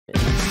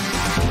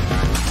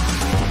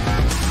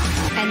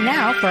And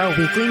now for our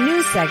weekly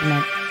news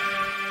segment.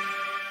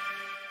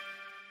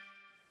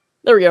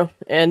 There we go.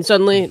 And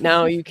suddenly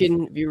now you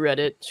can view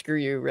Reddit. Screw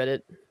you,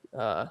 Reddit.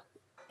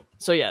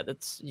 So yeah,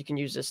 you can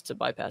use this to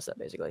bypass that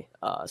basically.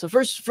 So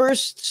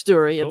first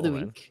story of the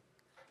week.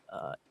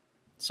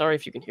 Sorry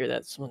if you can hear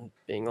that. Someone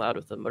being loud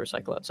with the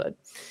motorcycle outside.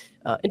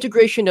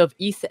 Integration of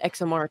ETH to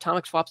XMR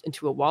atomic swaps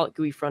into a wallet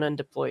GUI front end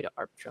deployed to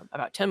Arbitrum.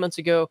 About 10 months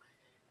ago,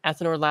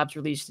 Athenor Labs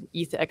released an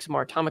ETH to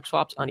XMR atomic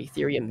swaps on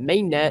Ethereum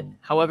mainnet.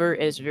 However,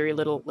 it has very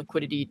little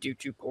liquidity due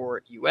to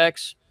poor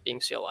UX, being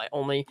CLI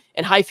only,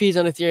 and high fees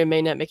on Ethereum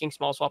mainnet, making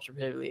small swaps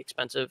prohibitively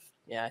expensive.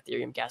 Yeah,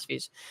 Ethereum gas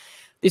fees.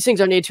 These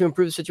things are needed to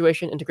improve the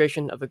situation.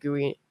 Integration of a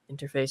GUI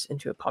interface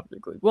into a popular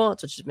GUI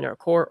wallet, such as Monero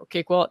Core or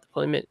Cake Wallet,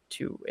 deployment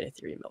to an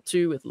Ethereum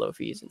L2 with low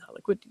fees and high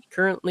liquidity.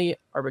 Currently,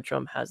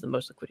 Arbitrum has the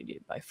most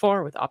liquidity by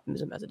far, with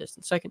Optimism as a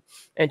distant second,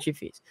 and cheap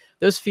fees.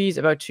 Those fees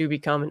about to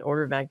become an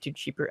order of magnitude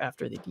cheaper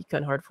after the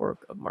Decon hard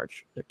fork of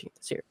March 13th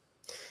this year.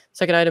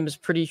 Second item is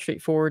pretty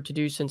straightforward to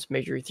do since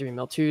major Ethereum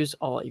L2s,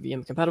 all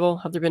EVM compatible.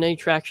 Have there been any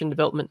traction,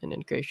 development, and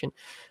integration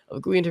of a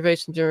GUI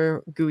interface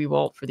into GUI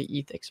wallet for the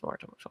ETH XMR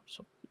atomic swaps?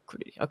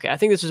 Liquidity. Okay, I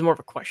think this is more of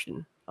a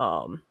question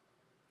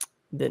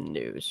than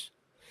news.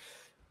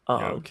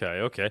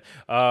 Okay.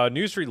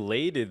 News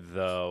related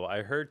though,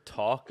 I heard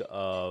talk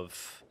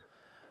of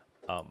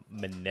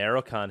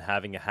MoneroCon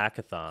having a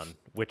hackathon,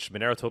 which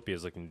Monerotopia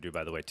is looking to do,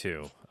 by the way,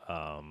 too.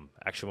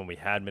 Actually, when we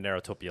had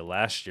Monerotopia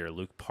last year,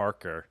 Luke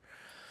Parker,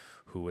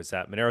 who was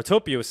at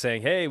Monerotopia, was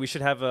saying, hey, we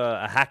should have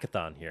a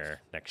hackathon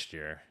here next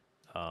year.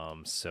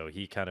 So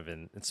he kind of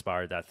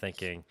inspired that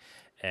thinking.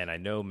 And I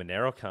know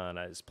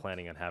MoneroCon is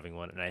planning on having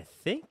one. And I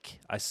think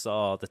I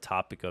saw the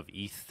topic of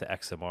ETH to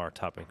XMR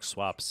topic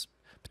swaps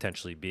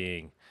potentially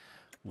being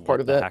part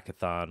of the that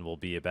hackathon will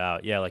be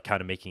about. Yeah, like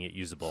kind of making it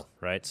usable,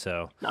 right?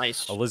 So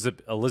nice.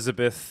 Elizabeth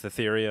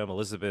Ethereum,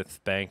 Elizabeth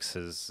Banks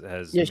has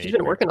yeah, she's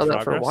been working on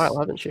that for a while,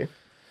 haven't she?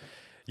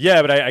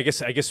 Yeah, but I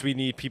guess we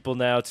need people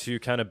now to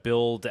kind of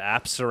build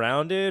apps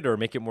around it or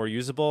make it more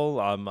usable.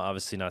 I'm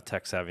obviously not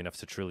tech savvy enough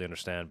to truly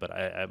understand, but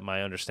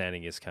my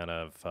understanding is kind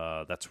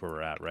of that's where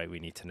we're at, right? We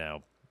need to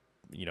now,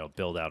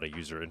 build out a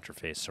user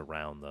interface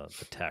around the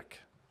tech.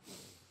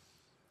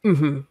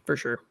 For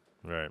sure.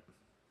 Right.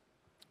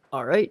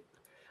 All right.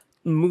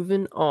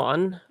 Moving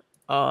on.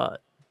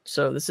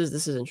 So this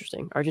is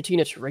interesting.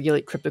 Argentina to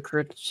regulate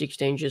cryptocurrency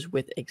exchanges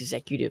with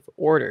executive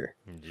order.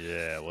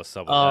 Yeah, what's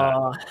up with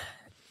that?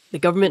 The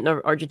government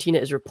of Argentina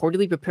is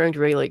reportedly preparing to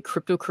regulate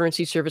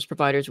cryptocurrency service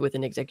providers with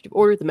an executive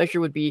order. The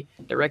measure would be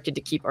directed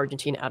to keep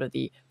Argentina out of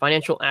the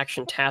Financial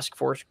Action Task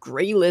Force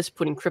gray list,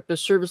 putting crypto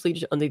service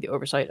leaders under the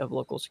oversight of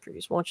local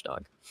securities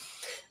watchdog.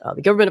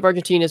 The government of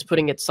Argentina is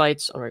putting its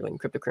sights on regulating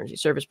cryptocurrency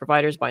service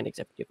providers by an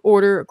executive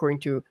order, according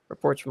to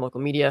reports from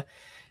local media.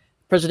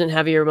 President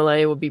Javier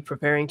Milei will be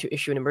preparing to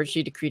issue an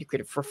emergency decree to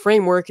create a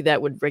framework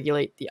that would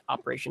regulate the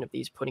operation of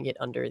these, putting it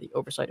under the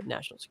oversight of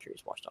National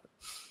Securities Watchdog.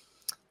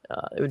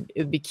 It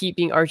would be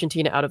keeping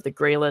Argentina out of the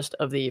gray list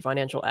of the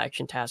Financial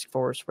Action Task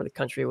Force, where the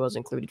country was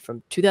included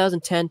from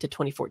 2010 to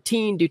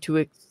 2014 due to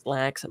its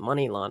lax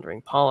money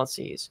laundering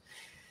policies.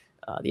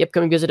 The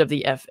upcoming visit of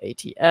the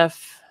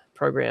FATF,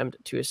 programmed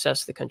to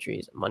assess the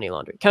country's money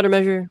laundering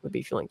countermeasure, would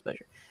be fueling the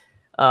measure.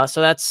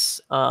 So that's,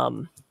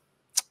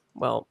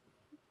 well,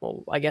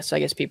 I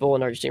guess people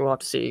in Argentina will have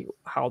to see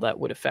how that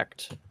would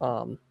affect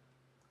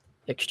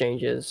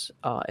exchanges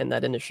in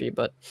that industry,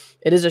 but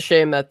it is a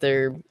shame that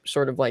they're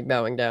sort of like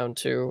bowing down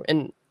to,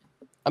 and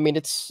I mean,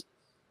 it's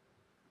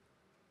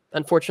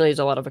unfortunately there's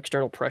a lot of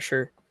external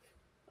pressure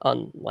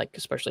on, like,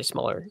 especially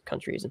smaller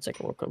countries and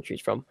second world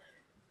countries from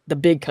the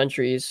big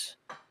countries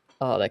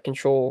that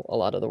control a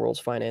lot of the world's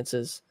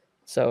finances.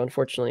 So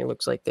unfortunately it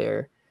looks like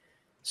they're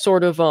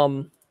sort of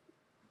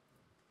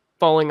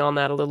falling on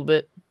that a little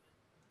bit.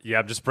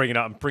 Yeah,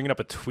 I'm bringing up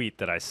a tweet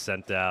that I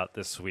sent out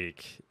this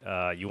week.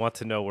 You want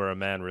to know where a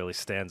man really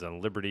stands on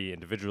liberty,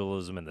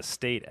 individualism, and the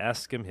state?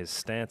 Ask him his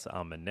stance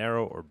on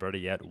Monero, or better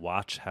yet,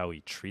 watch how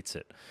he treats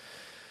it.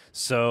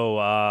 So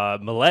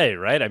Milei,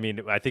 right? I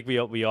mean, I think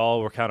we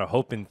all were kind of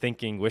hoping,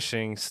 thinking,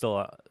 wishing,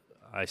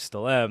 I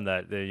still am,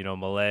 that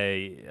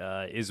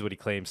Milei is what he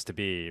claims to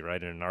be,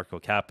 right? An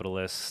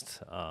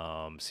anarcho-capitalist,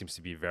 seems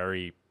to be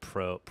very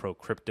pro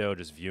crypto,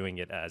 just viewing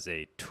it as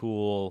a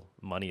tool,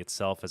 money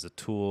itself as a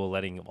tool,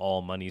 letting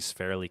all monies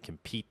fairly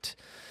compete.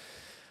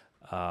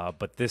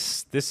 But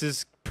this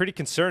is pretty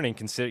concerning,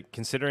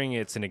 considering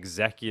it's an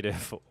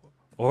executive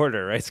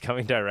order, right? It's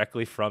coming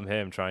directly from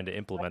him, trying to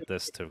implement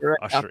this to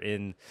usher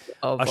in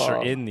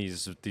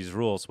these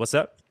rules. What's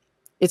that?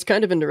 It's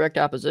kind of in direct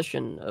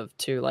opposition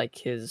to like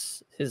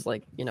his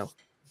like,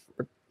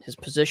 his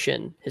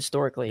position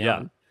historically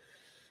on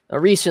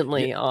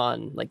recently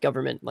on like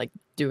government like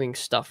doing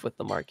stuff with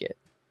the market.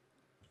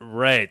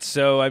 Right.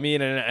 So I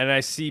mean, and I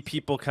see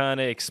people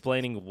kind of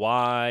explaining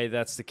why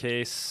that's the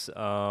case.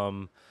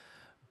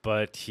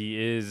 But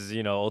he is,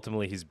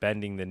 ultimately he's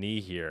bending the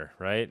knee here,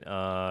 right?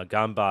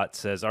 Gambot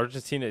says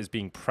Argentina is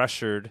being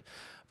pressured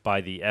by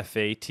the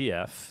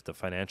FATF, the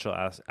Financial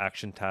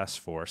Action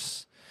Task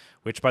Force,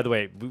 which, by the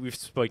way, we've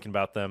spoken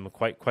about them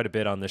quite a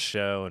bit on this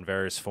show in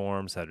various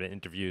forms, had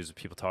interviews with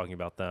people talking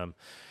about them.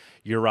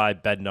 Uri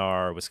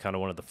Bednar was kind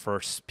of one of the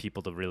first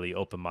people to really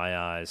open my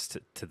eyes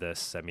to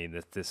this. I mean,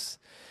 that this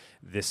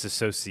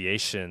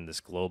association,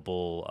 this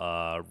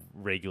global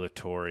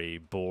regulatory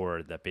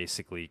board that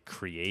basically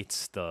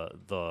creates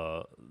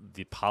the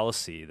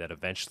policy that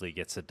eventually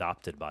gets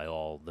adopted by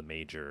all the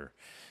major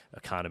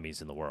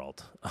economies in the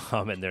world,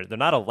 and they're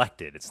not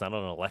elected. It's not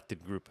an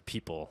elected group of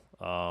people,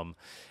 and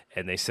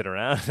they sit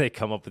around, they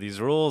come up with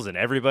these rules, and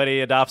everybody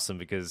adopts them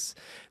because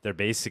they're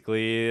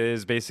basically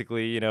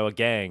a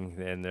gang,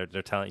 and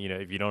they're telling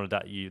if you don't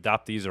adopt, you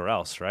adopt these or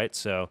else, right?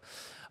 So.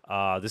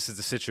 This is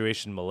the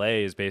situation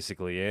Malay is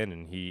basically in,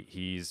 and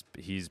he's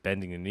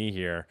bending the knee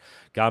here.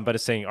 Gambetta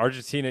is saying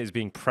Argentina is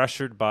being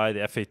pressured by the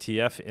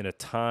FATF in a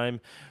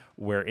time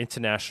where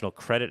international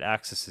credit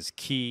access is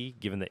key,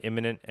 given the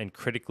imminent and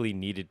critically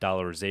needed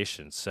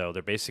dollarization. So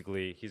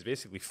he's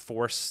basically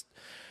forced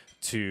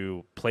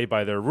to play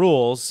by their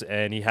rules,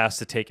 and he has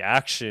to take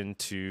action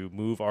to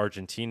move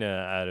Argentina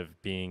out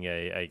of being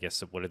I guess,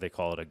 what do they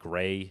call it, a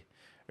gray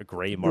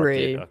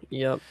market.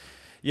 Yep.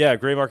 Yeah,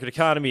 gray market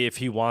economy, if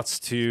he wants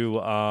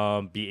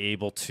to be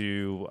able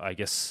to, I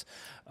guess,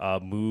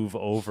 move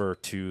over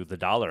to the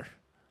dollar.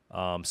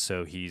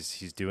 So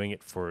he's doing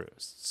it for,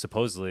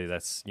 supposedly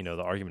that's,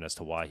 the argument as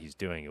to why he's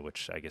doing it,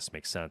 which I guess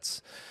makes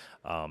sense.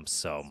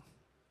 So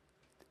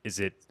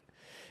is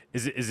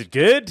it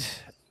good?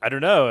 I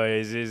don't know.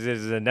 Is it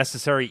a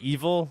necessary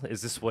evil?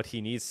 Is this what he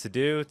needs to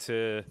do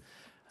to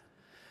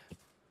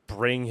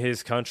bring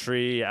his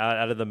country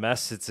out of the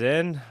mess it's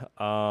in?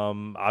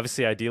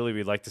 Obviously, ideally,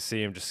 we'd like to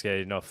see him just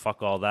say,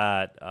 fuck all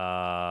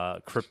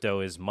that.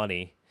 Crypto is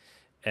money,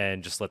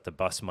 and just let the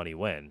bus money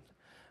win.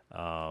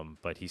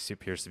 But he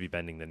appears to be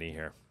bending the knee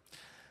here.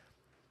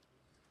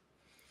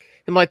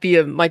 It might be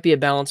a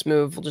balance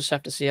move. We'll just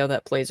have to see how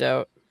that plays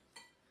out.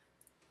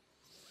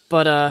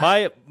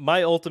 But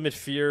my ultimate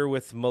fear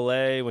with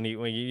Malay when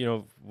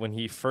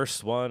he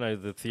first won,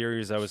 the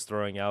theories I was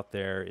throwing out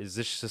there is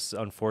this just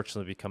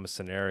unfortunately become a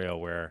scenario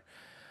where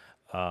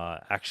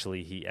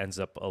actually he ends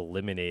up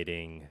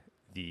eliminating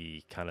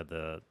the kind of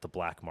the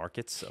black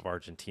markets of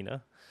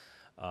Argentina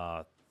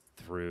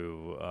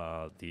through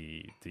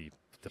the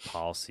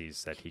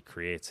policies that he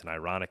creates, and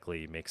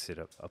ironically makes it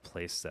a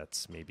place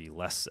that's maybe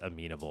less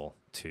amenable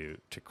to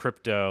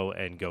crypto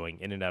and going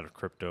in and out of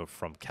crypto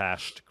from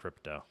cash to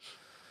crypto.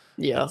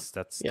 Yeah,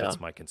 that's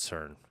my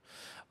concern.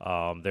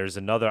 There's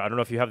another. I don't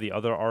know if you have the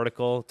other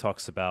article.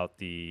 Talks about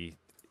the.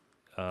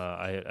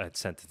 I had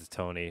sent it to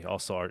Tony.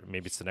 Also,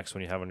 maybe it's the next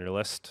one you have on your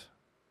list.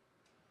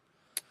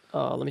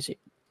 Let me see.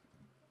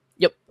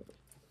 Yep,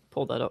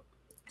 pull that up.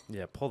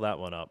 Yeah, pull that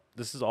one up.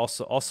 This is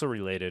also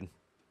related.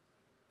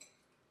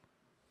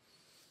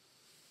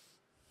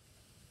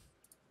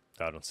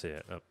 I don't see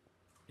it. Oh,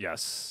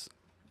 yes.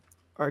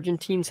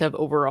 Argentines have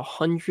over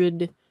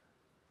 100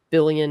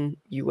 billion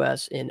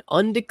US in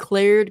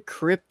undeclared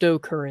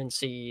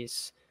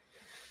cryptocurrencies.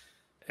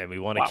 And we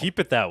want to keep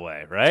it that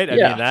way, right? I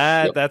mean,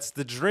 that's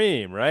the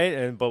dream,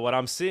 right? But what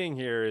I'm seeing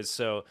here is,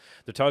 so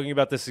they're talking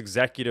about this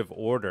executive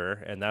order,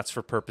 and that's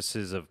for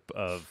purposes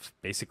of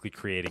basically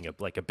creating a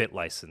bit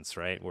license,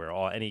 right? Where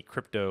any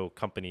crypto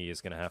company is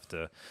going to have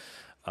to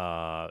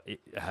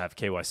have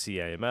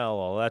KYC, AML,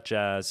 all that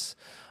jazz,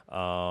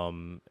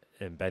 and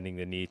bending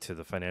the knee to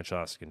the Financial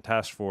Action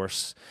Task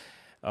Force.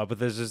 But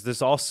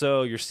there's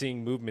also, you're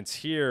seeing movements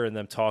here and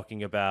them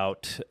talking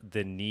about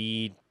the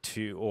need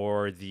to,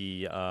 or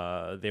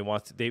they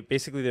want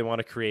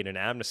to create an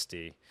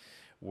amnesty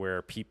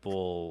where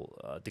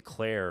people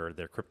declare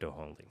their crypto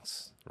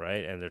holdings,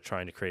 right? And they're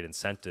trying to create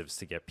incentives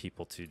to get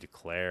people to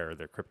declare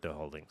their crypto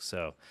holdings.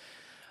 So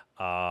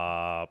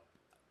I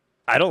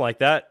don't like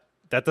that.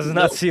 That does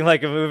not seem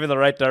like a move in the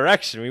right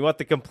direction. We want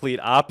the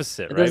complete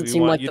opposite, right? It doesn't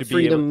seem like the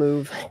freedom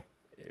move.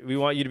 We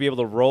want you to be able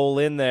to roll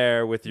in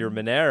there with your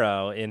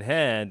Monero in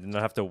hand and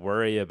not have to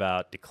worry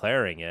about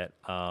declaring it.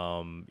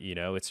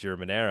 It's your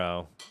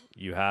Monero.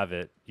 You have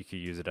it. You can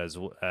use it as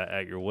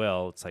at your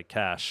will. It's like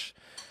cash.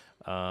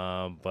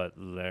 But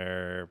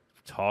they're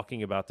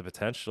talking about the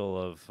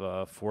potential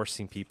of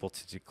forcing people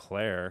to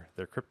declare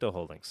their crypto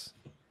holdings.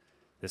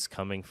 This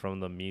coming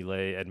from the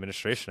Milei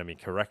administration. I mean,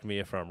 correct me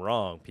if I'm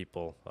wrong,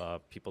 people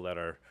that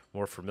are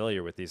more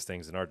familiar with these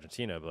things in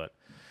Argentina, but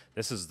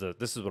this is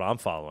what I'm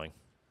following.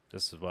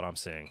 This is what I'm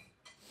seeing.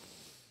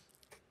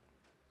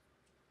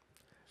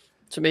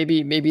 So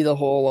maybe the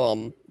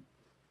whole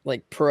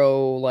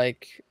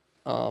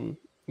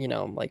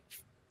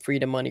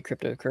freedom money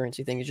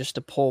cryptocurrency thing is just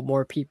to pull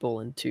more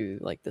people into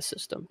the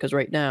system, because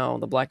right now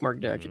the black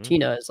market in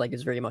Argentina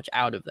is very much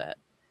out of that.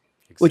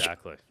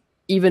 Exactly. Which,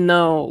 even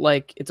though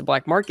it's a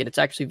black market, it's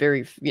actually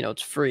very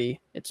it's free.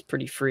 It's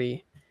pretty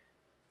free.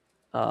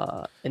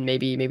 And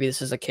maybe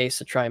this is a case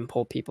to try and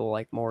pull people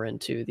more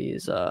into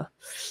these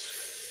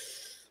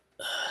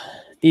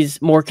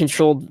more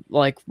controlled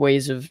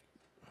ways of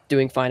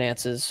doing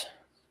finances.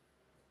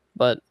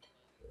 But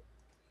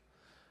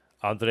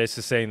Andres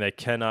is saying they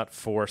cannot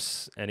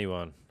force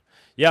anyone.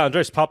 Yeah,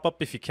 Andres, pop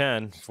up if you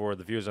can for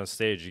the viewers on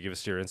stage. You give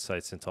us your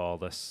insights into all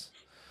this.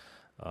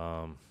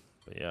 But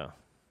yeah.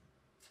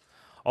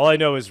 All I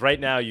know is right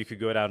now you could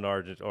go down to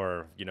Argentina,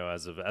 or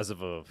as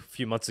of a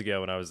few months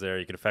ago when I was there,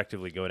 you could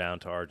effectively go down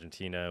to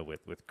Argentina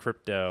with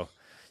crypto.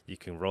 You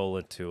can roll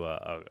into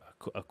a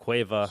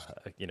cueva,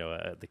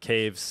 the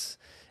caves,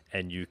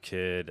 and you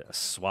could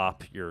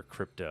swap your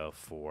crypto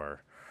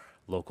for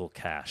local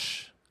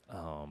cash.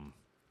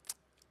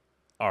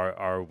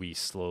 Are we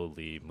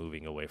slowly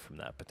moving away from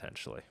that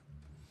potentially?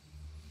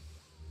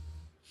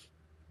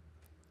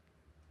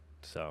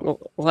 So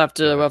we'll have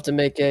to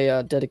make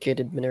a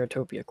dedicated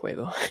monerotopia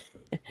Quavo.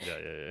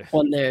 yeah.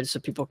 One there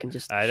so people can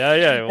just. I know.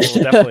 Yeah,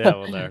 we'll definitely have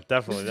one there.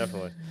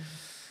 Definitely.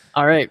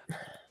 All right.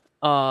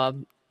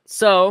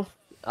 So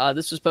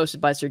this was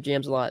posted by Sir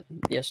Jams a lot.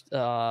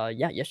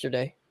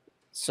 Yesterday.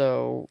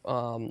 So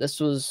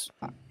this was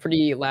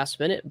pretty last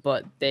minute,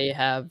 but they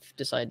have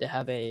decided to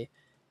have a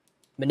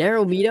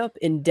Monero meetup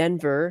in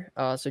Denver.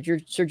 So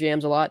Sir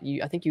Jams a lot.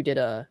 I think you did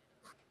a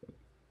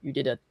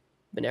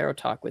Monero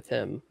talk with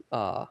him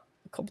a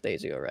couple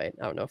days ago, right?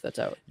 I don't know if that's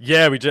out.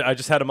 Yeah, I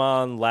just had him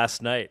on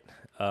last night,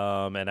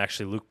 and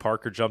actually Luke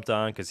Parker jumped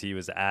on because he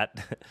was at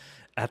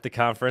the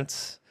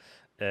conference,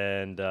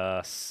 and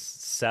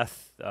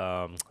Seth,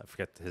 I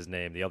forget his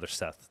name, the other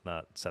Seth,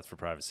 not Seth for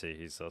Privacy.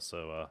 He's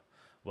also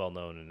well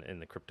known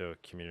in the crypto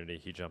community.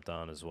 He jumped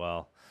on as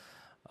well.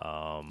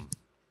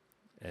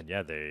 And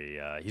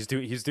yeah, he's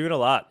doing a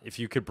lot. If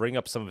you could bring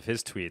up some of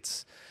his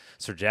tweets,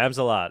 Sir Jams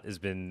a lot has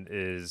been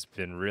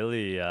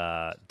really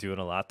doing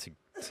a lot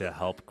to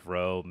help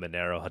grow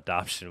Monero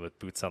adoption with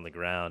boots on the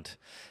ground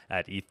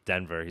at ETH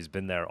Denver. He's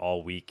been there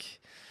all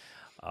week,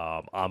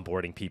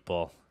 onboarding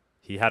people.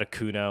 He had a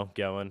Kuno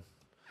going.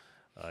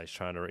 He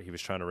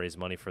was trying to raise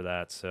money for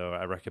that. So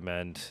I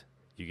recommend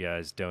you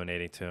guys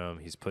donating to him.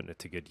 He's putting it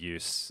to good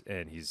use,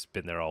 and he's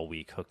been there all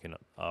week hooking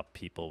up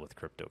people with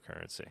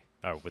cryptocurrency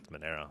or with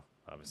Monero,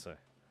 obviously.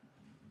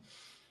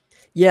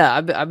 Yeah,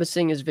 I've been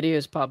seeing his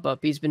videos pop up.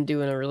 He's been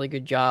doing a really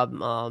good job,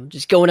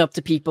 just going up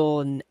to people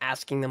and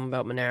asking them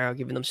about Monero,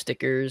 giving them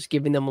stickers,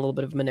 giving them a little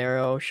bit of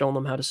Monero, showing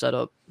them how to set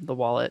up the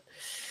wallet.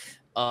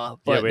 But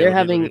they're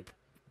having.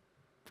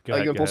 Go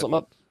ahead, you gonna pull something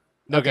up?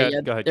 No, okay,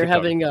 go ahead. They're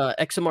having a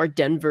XMR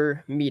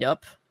Denver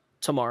meetup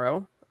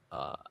tomorrow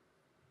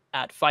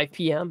at 5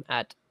 p.m.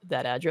 at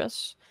that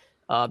address,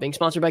 being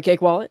sponsored by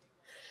Cake Wallet.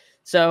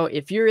 So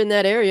if you're in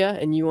that area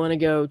and you want to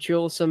go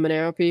chill with some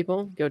Monero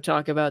people, go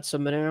talk about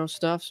some Monero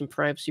stuff, some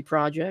privacy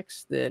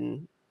projects,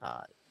 then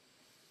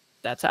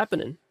that's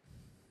happening.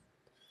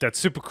 That's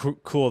super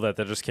cool that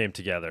just came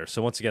together.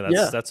 So once again,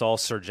 that's all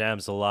Sir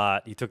Jams a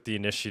lot. He took the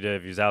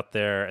initiative. He was out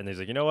there, and he's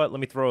like, you know what? Let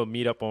me throw a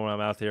meetup when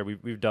I'm out there.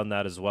 We've done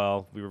that as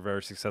well. We were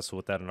very successful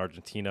with that in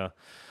Argentina.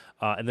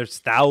 And there's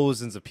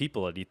thousands of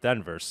people at ETH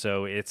Denver,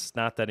 so it's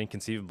not that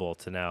inconceivable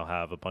to now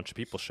have a bunch of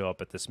people show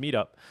up at this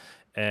meetup.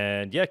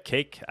 And yeah,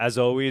 Cake, as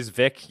always,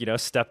 Vic,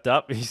 stepped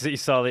up. He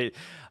saw the,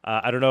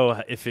 I don't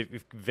know if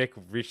Vic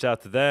reached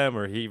out to them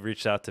or he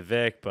reached out to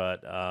Vic,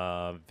 but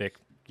Vic,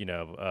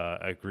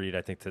 agreed,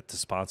 I think, to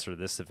sponsor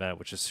this event,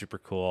 which is super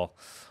cool,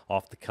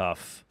 off the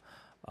cuff.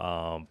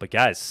 But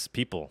guys,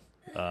 people,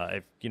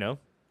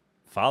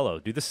 follow,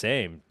 do the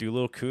same, do a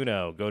little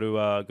Kuno, go to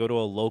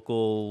a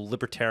local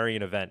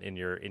libertarian event in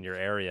your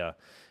area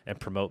and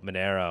promote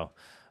Monero.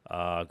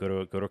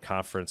 Go to a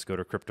conference, go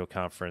to a crypto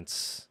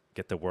conference,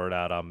 get the word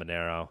out on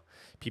Monero.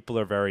 People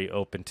are very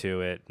open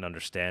to it and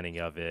understanding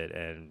of it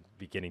and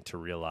beginning to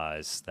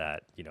realize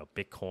that,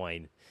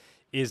 Bitcoin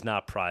is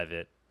not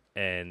private,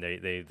 and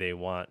they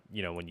want,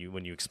 when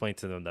you explain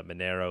to them that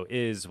Monero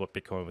is what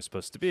Bitcoin was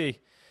supposed to be,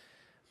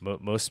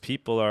 most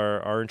people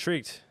are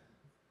intrigued.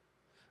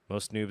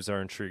 Most noobs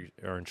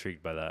are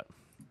intrigued by that.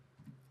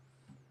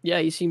 Yeah,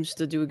 he seems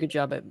to do a good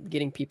job at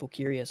getting people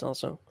curious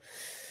also.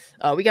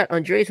 We got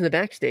Andres in the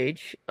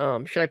backstage.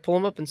 Should I pull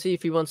him up and see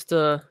if he wants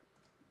to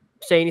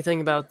say anything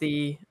about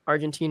the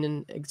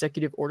Argentinian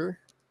executive order?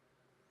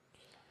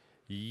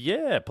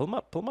 Yeah, pull him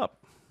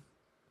up.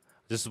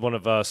 This is one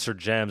of Sir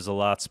Jams a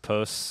lot's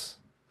posts.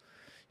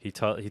 He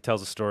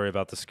tells a story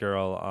about this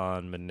girl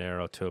on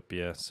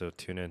monerotopia, so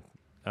tune in.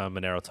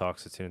 Monero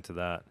Talks, so tune into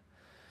that.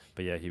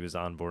 But yeah, he was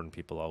onboarding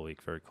people all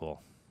week. Very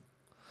cool.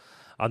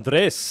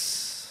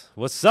 Andres,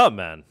 what's up,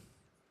 man?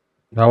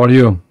 How are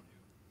you?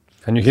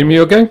 Can you hear me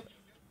okay?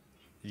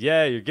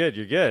 Yeah, you're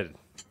good.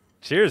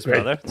 Cheers,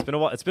 Great. brother. It's been a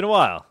while. It's been a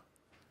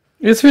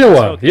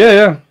while.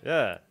 Yeah.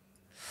 Yeah.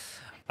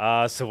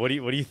 So what do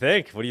you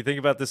think? What do you think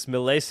about this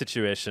Millet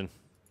situation?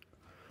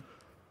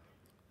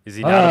 Is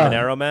he not a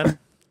Monero man?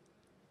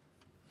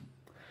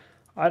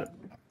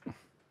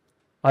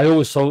 I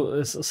always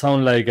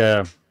sound like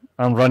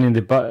I'm running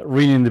the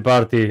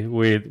party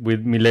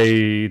with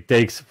Millet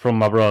takes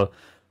from abroad,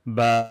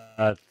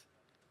 but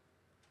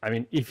I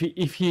mean, if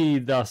he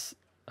does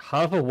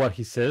half of what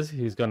he says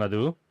he's gonna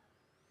do,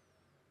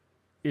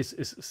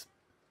 it's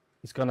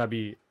gonna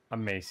be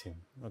amazing.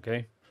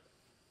 Okay,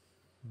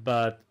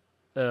 but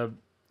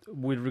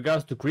with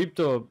regards to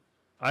crypto,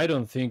 I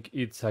don't think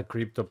it's a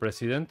crypto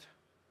president.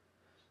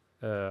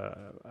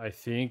 I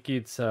think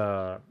it's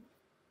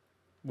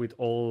with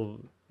all.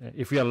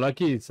 If we are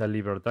lucky, it's a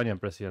libertarian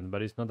president,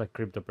 but it's not a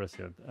crypto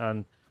president.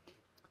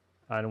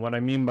 And what I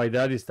mean by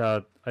that is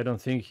that I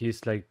don't think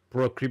he's like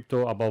pro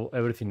crypto above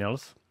everything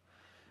else.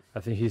 I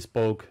think he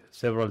spoke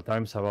several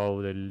times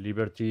about the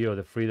liberty or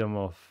the freedom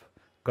of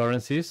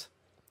currencies.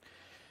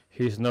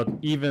 He's not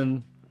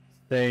even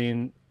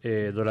saying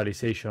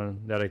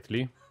dollarization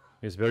directly.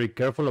 He's very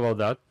careful about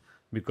that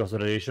because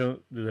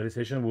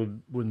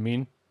dollarization would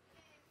mean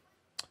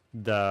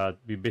that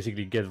we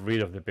basically get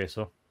rid of the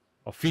peso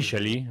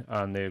officially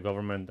and the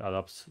government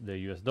adopts the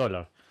US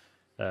dollar.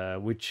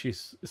 Which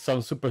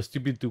sounds super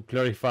stupid to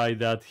clarify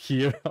that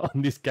here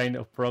on this kind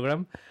of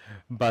program,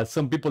 but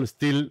some people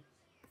still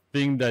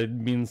think that it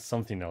means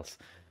something else.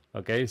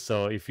 Okay,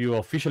 so if you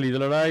officially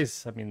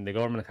dollarize, I mean the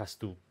government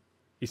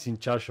is in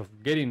charge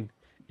of getting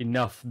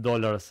enough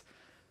dollars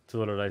to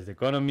dollarize the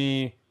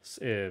economy.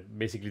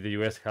 Basically, the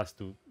US has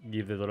to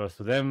give the dollars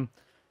to them,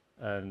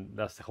 and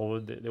that's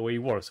the way it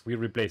works. We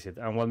replace it,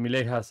 and what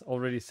Milei has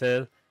already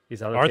said.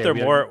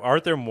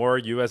 Aren't there more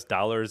U.S.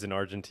 dollars in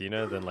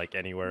Argentina than like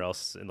anywhere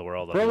else in the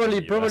world?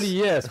 Probably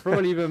yes,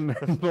 probably even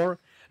more.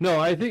 No,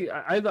 I think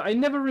I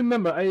never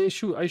remember. I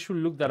should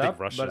look that up.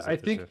 But I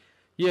think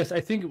yes, I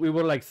think we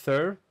were like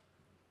third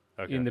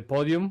in the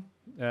podium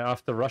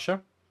after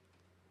Russia,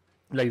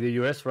 like the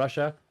U.S.,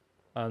 Russia,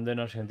 and then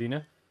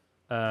Argentina,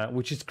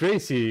 which is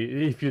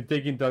crazy if you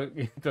take into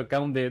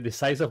account the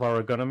size of our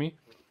economy.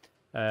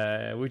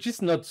 Which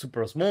is not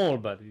super small,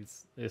 but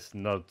it's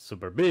not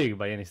super big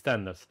by any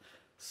standards.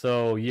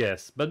 So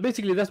yes, but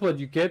basically that's what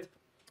you get.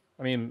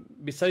 I mean,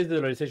 besides the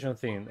dollarization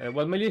thing,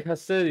 what Milei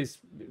has said is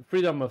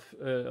freedom of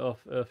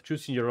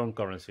choosing your own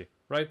currency,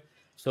 right?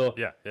 So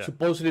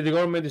supposedly the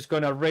government is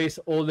going to raise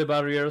all the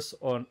barriers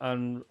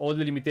and all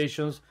the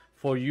limitations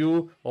for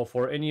you or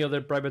for any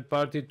other private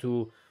party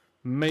to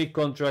make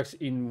contracts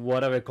in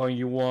whatever coin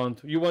you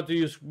want. You want to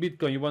use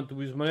Bitcoin, you want to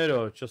use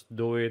Monero, just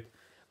do it.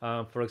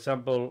 For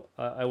example,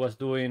 I was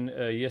doing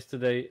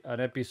yesterday an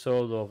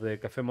episode of the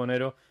Café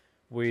Monero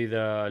with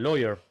a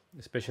lawyer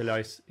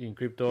specialized in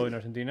crypto in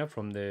Argentina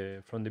from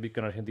the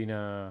Bitcoin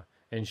Argentina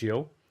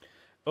NGO.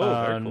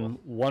 Oh, very cool.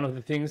 One of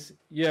the things,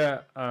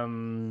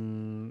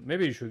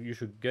 maybe you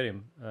should get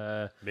him.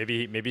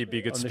 Maybe he'd be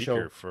a good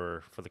speaker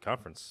for the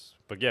conference.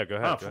 But yeah, go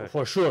ahead.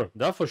 For sure,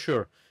 that for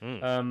sure.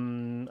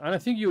 And I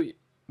think you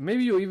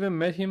even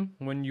met him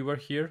when you were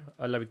here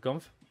at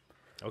LabitConf.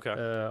 Okay.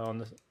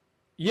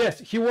 Yes,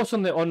 he was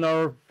on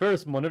our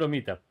first Monero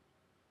meetup.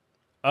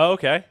 Oh,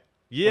 okay.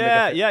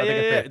 Yeah.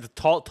 The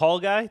tall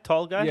guy.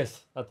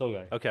 Yes, a tall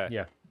guy. Okay.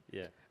 Yeah.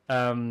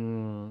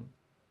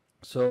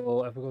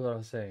 So I forgot what I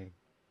was saying.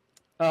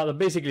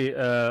 Basically,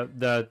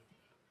 that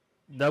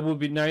would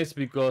be nice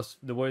because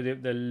the way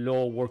the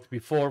law worked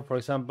before, for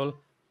example,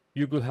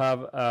 you could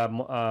have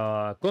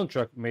a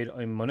contract made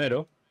in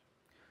Monero,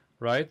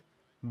 right?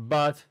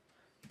 But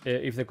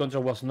if the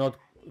contract was not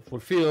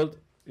fulfilled,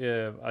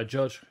 a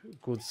judge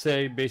could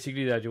say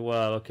basically that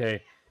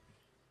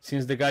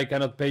since the guy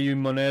cannot pay you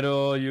in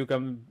Monero, you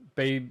can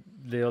pay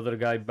the other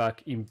guy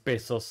back in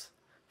pesos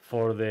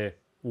for the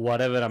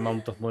whatever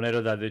amount of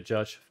Monero that the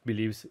judge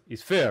believes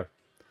is fair.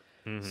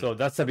 So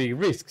that's a big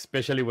risk,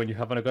 especially when you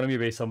have an economy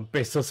based on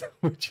pesos,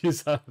 which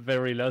is a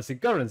very lousy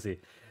currency.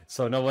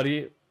 So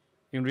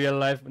in real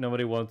life,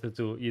 nobody wanted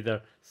to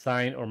either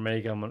sign or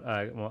make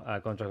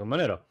a contract on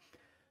Monero.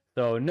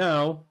 So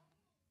now,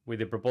 with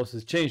the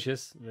proposed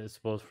changes, I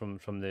suppose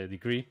from the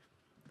decree,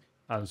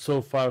 and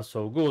so far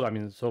so good. I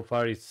mean, so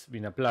far it's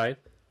been applied.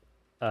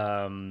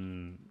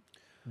 Right.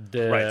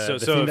 So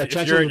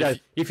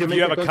if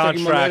you have a contract,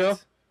 Monero,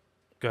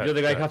 the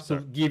other guy has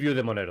to give you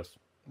the Moneros.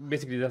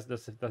 Basically, that's the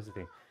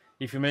thing.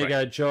 If you make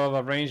a job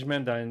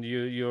arrangement and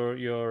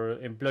your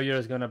employer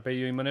is gonna pay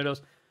you in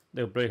Moneros,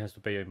 the employer has to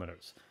pay you in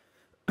Moneros.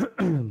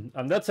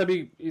 And that's a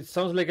big. It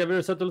sounds like a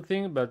very subtle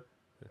thing, but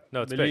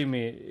no, it's believe big.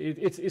 me,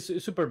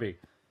 it's super big.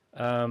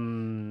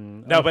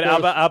 No, but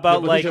how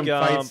about like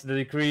fights the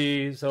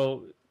decree,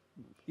 so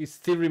it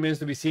still remains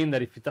to be seen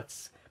that if that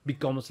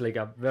becomes like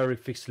a very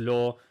fixed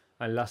law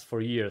and lasts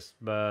for years.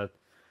 But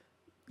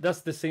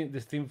that's the same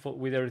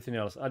with everything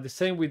else. And the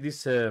same with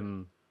this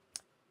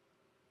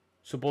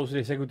supposedly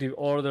executive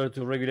order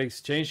to regulate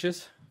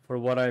exchanges. For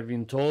what I've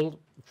been told,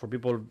 for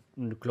people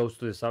close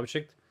to the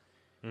subject,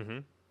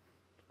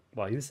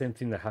 well, it's the same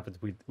thing that happens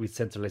with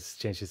centralized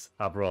exchanges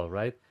abroad,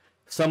 right?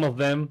 Some of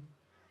them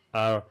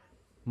are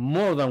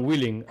more than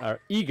willing, are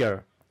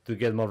eager to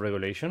get more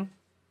regulation.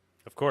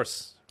 Of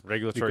course,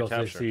 regulatory because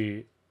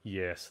capture.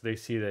 They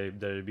see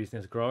their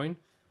business growing.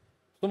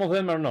 Some of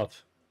them are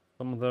not.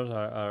 Some of them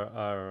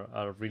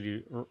are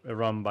really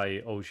run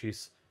by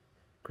OGs,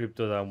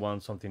 crypto that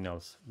want something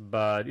else.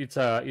 But it's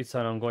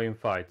an ongoing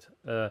fight.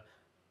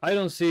 I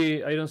don't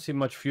see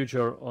much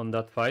future on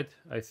that fight.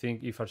 I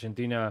think if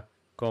Argentina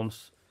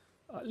comes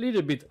a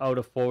little bit out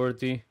of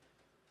poverty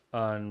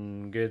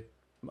and get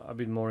a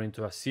bit more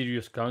into a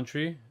serious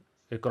country,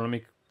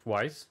 economic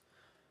wise,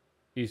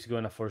 is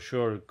gonna for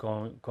sure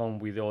come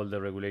with all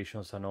the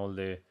regulations and all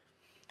the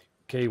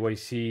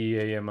KYC,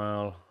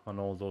 AML, on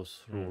all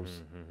those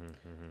rules.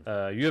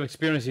 You have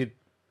experienced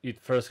it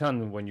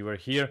firsthand when you were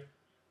here.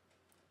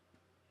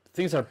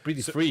 Things are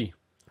pretty free.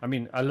 I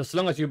mean, as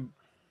long as you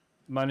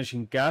manage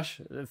in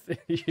cash,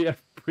 you're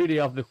pretty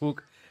off the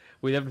hook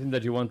with everything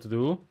that you want to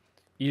do,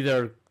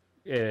 either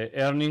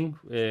earning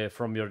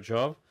from your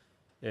job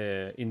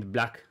in the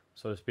black,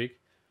 so to speak,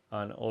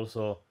 and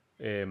also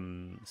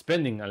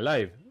spending and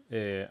live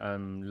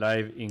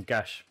in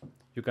cash.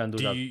 You can do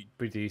that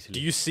pretty easily.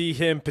 Do you see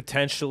him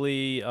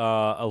potentially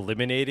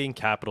eliminating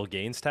capital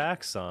gains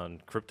tax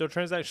on crypto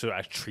transactions, so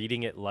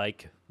treating it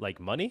like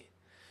money?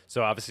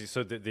 So obviously,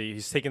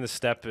 he's taken the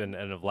step and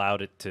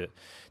allowed it to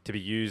be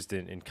used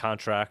in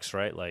contracts,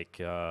 right? Like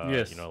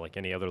yes. Like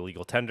any other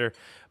legal tender.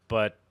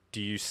 But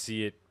do you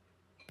see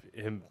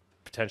him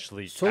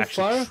potentially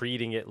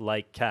treating it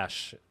like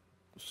cash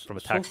from a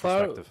tax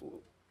perspective?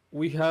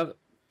 We had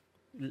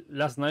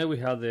last night we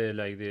had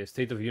the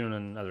State of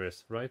Union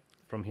address, right,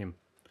 from him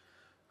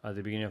at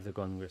the beginning of the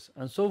Congress,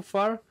 and so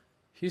far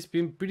he's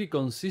been pretty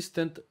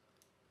consistent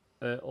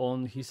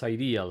on his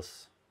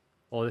ideals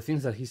or the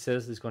things that he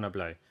says is going to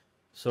apply.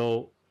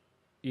 So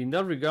in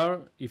that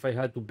regard, if I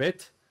had to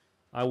bet,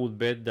 I would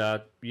bet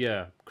that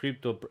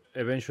crypto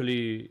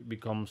eventually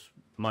becomes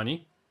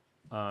money,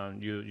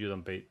 and you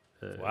don't pay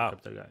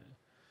capital gain.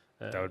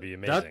 That would be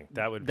amazing.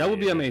 That would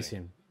be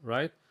amazing,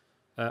 right?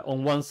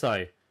 On one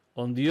side.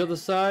 On the other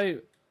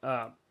side,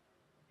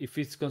 if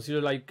it's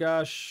considered like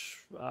cash,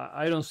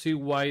 I don't see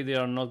why they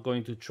are not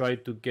going to try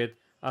to get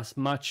as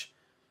much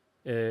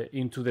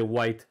into the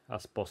white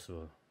as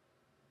possible.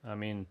 I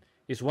mean,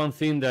 it's one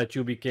thing that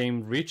you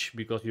became rich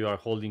because you are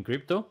holding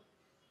crypto,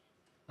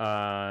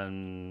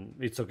 and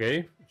it's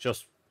okay.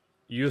 Just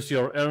use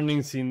your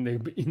earnings in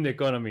the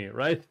economy,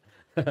 right?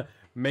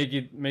 make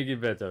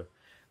it better.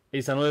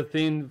 It's another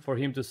thing for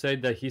him to say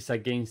that he's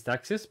against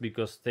taxes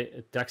because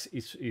tax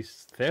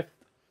is theft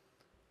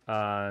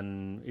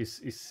and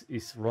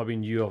is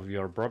robbing you of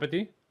your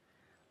property.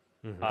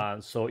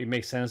 So it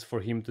makes sense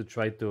for him to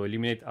try to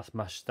eliminate as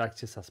much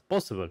taxes as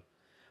possible,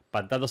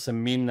 but that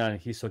doesn't mean that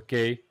he's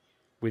okay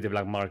with the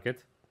black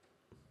market.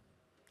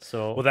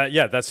 So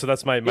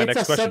that's my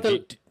next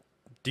question.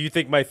 Do you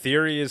think my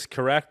theory is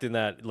correct in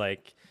that,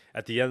 like,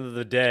 at the end of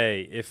the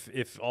day, if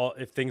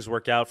things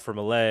work out for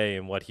Milei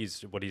and what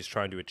he's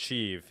trying to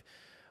achieve,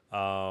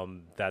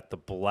 that the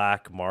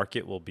black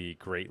market will be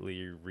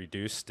greatly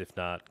reduced, if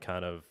not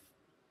kind of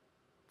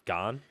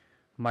gone?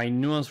 My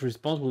nuanced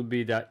response would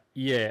be that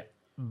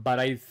but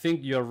I think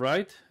you're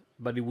right,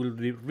 but it will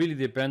really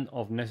depend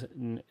on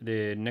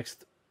the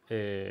next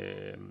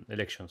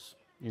elections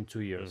in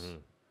 2 years.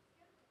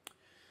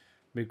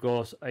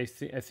 Because I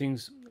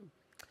think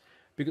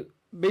because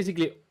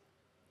basically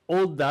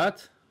all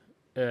that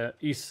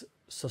is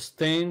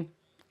sustained.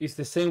 It's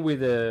the same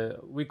with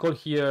we call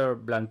here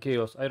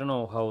blanqueos. I don't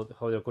know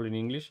how they're called in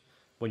English,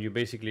 when you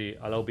basically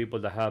allow people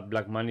that have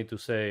black money to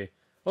say,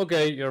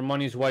 okay, your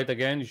money is white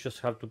again, you just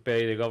have to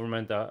pay the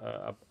government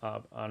a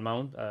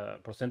amount, a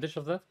percentage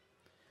of that.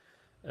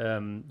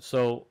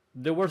 So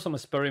there were some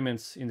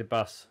experiments in the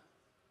past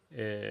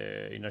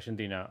in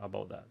Argentina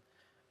about that.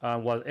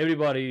 And what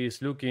everybody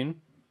is looking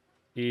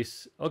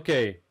is,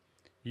 okay,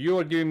 you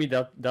are giving me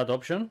that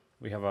option.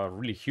 We have a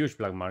really huge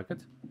black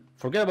market.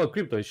 Forget about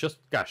crypto, it's just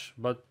cash,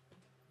 but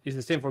it's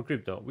the same for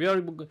crypto. We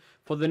are,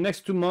 for the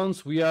next 2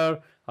 months, we are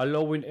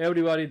allowing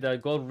everybody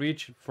that got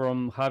rich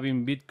from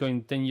having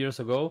Bitcoin 10 years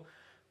ago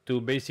to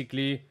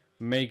basically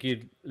make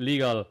it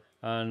legal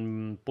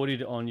and put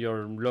it on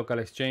your local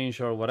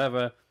exchange or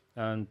whatever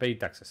and pay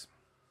taxes.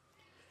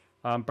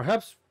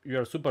 Perhaps you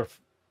are super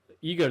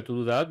eager to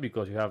do that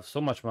because you have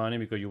so much money,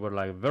 because you were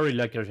like very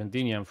lucky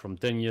Argentinian from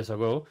 10 years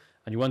ago,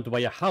 and you want to buy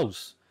a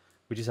house,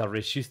 which is a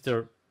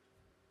registered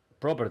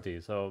property.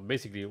 So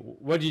basically,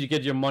 where did you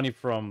get your money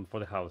from for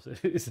the house?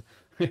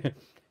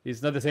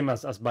 It's not the same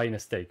as buying a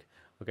steak.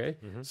 Okay,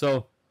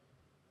 so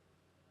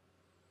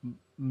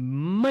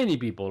many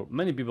people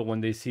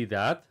when they see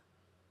that,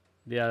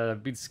 they are a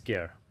bit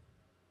scared.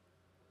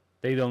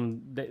 They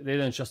don't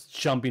just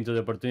jump into the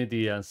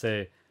opportunity and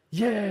say,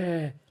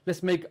 yeah,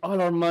 let's make all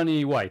our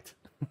money white.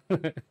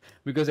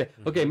 Because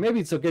okay,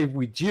 maybe it's okay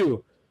with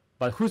you,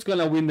 but who's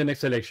gonna win the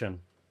next election?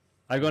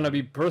 I'm gonna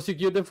be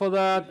prosecuted for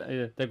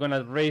that. They're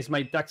gonna raise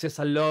my taxes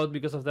a lot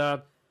because of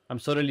that. I'm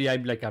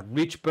like a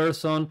rich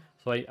person,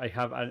 so I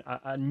have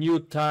a new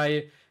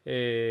tie,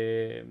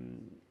 a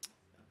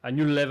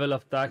new level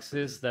of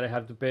taxes that I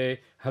have to pay. I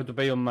have to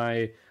pay on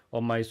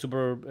my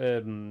super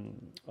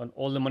on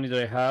all the money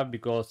that I have,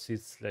 because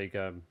it's like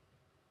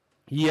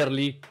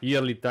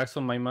yearly tax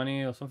on my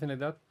money or something like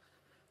that.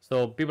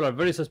 So people are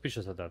very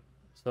suspicious of that.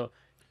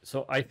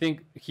 So I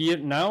think here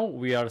now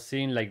we are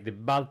seeing like the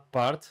bad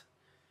part.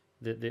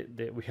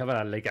 We have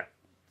a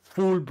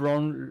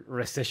full-blown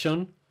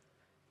recession,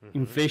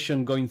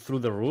 inflation going through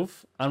the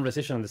roof, and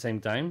recession at the same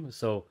time.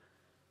 So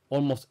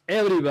almost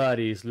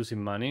everybody is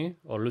losing money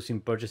or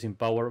losing purchasing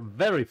power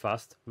very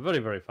fast, very,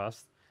 very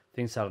fast.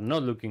 Things are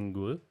not looking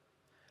good.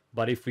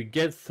 But if we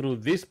get through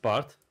this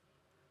part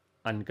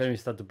and economy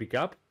start to pick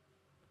up,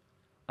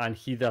 and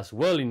he does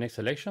well in next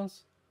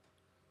elections,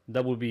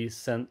 that would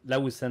send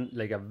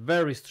like a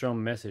very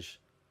strong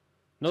message,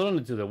 not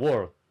only to the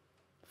world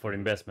for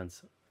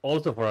investments,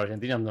 also for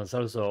Argentinians,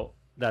 also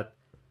that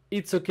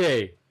it's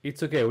okay.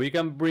 We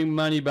can bring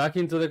money back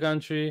into the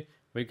country.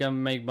 We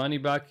can make money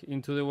back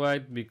into the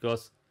white,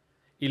 because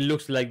it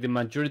looks like the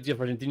majority of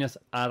Argentinians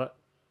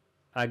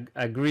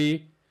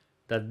agree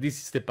that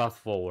this is the path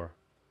forward.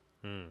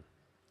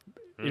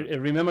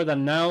 Remember that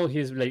now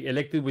he's like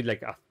elected with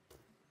like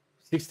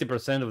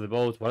 60% of the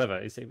votes, whatever.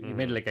 He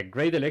made like a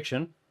great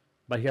election,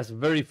 but he has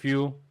very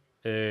few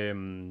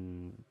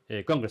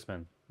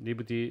congressmen,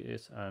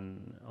 deputies,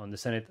 and on the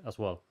Senate as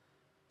well.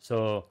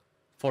 So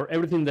for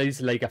everything that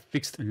is like a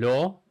fixed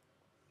law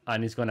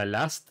and it's gonna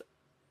last,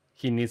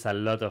 he needs a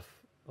lot of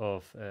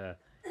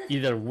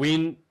either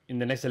win in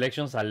the next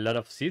elections a lot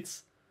of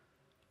seats,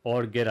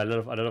 or get a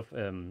lot of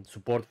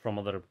support from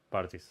other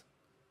parties.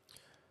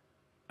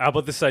 How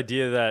about this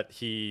idea that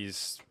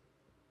he's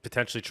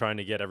potentially trying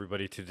to get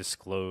everybody to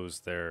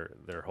disclose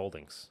their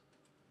holdings?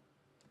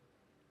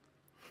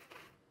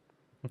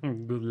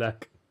 Good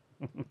luck.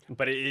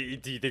 But do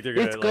you think they're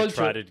gonna like,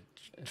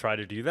 try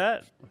to do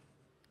that?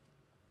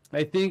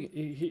 I think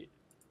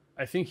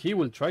he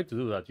will try to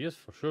do that. Yes,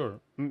 for sure.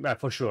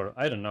 For sure.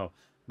 I don't know,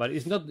 but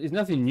it's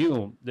nothing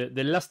new.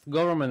 The last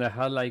government that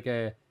had like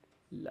a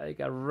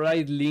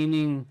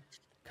right-leaning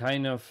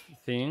kind of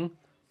thing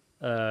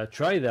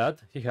tried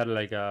that. He had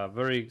like a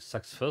very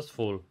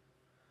successful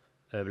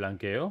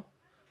blanqueo,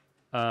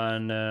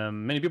 and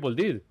many people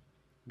did,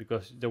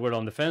 because they were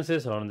on the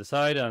fences or on the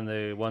side and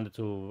they wanted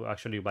to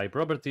actually buy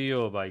property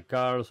or buy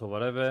cars or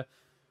whatever,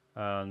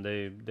 and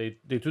they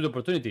took the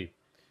opportunity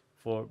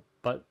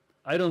but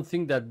I don't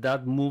think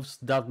that moves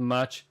that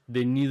much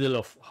the needle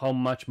of how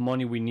much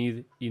money we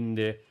need in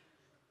the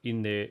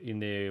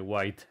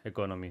white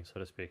economy, so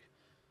to speak.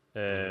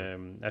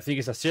 I think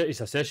it's a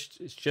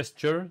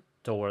gesture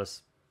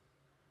towards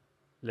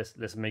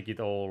let's make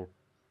it all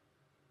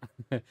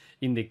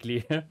in the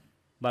clear.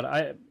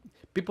 But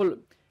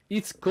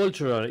it's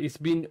cultural. It's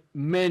been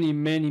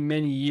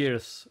many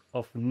years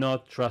of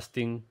not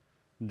trusting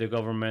the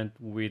government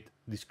with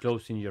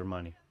disclosing your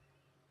money.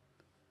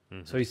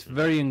 So it's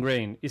very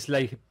ingrained. It's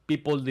like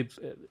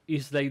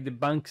it's like the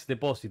bank's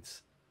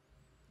deposits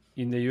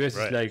in the US.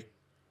 Right. It's like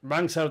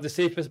banks are the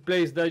safest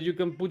place that you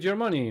can put your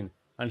money in,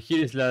 and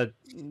here is like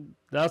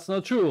that's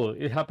not true.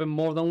 It happened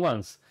more than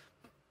once.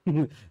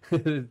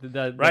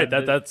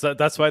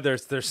 That's why they're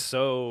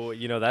so,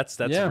 that's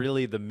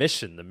really the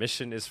mission. The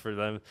mission is for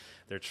them.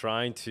 They're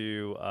trying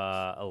to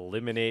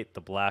eliminate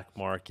the black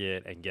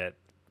market and get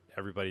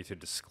everybody to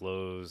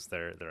disclose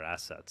their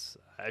assets.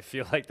 I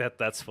feel like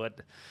that's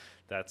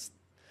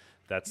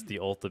the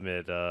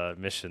ultimate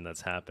mission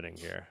that's happening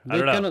here. I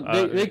don't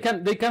know.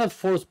 They cannot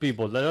force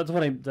people. That's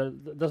what I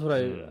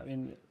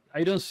mean.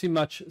 I don't see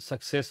much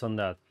success on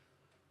that.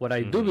 What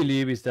I do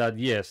believe is that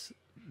yes,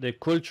 the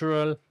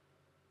culture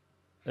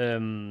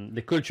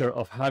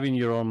of having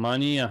your own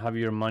money and have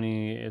your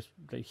money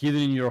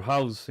hidden in your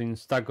house in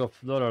stack of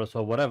dollars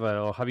or whatever,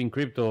 or having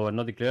crypto and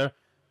not declare,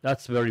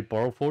 that's very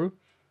powerful.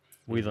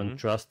 We don't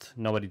trust.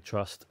 Nobody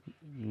trusts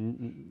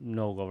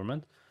no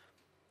government.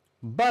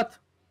 But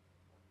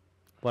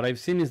what I've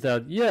seen is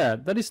that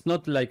that is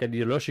not like an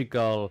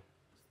ideological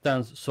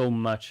stance so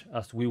much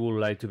as we would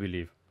like to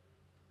believe.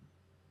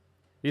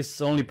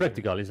 It's only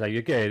practical. It's like,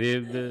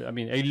 okay, I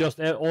mean, I lost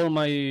all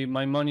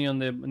my money in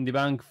the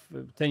bank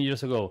 10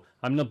 years ago.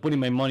 I'm not putting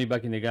my money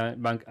back in the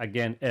bank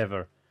again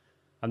ever.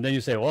 And then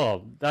you say,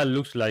 oh, that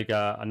looks like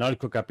a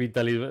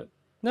anarcho-capitalist.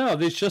 No,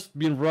 they've just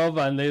been robbed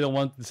and they don't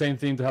want the same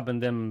thing to happen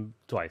to them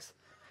twice.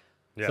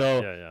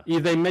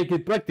 If they make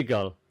it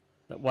practical,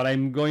 what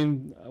I'm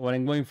going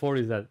for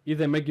is that if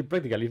they make it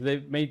practical, if they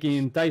make it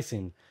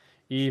enticing,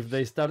 if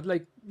they start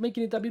like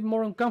making it a bit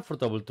more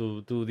uncomfortable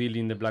to deal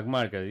in the black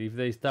market, if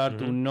they start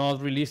to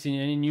not releasing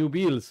any new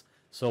bills,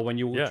 so when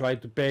you try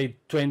to pay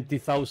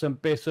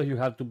 20,000 pesos, you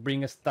have to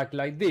bring a stack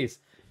like this.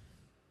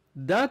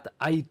 That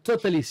I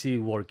totally see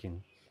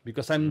working,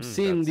 because I'm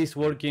seeing this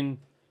working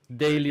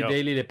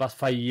daily the past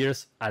 5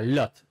 years a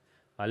lot.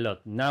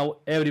 Now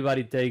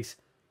everybody takes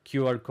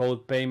QR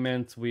code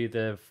payments with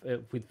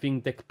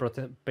fintech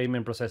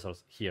payment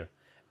processors here.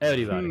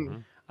 Everybody.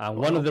 And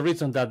one of the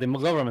reasons that the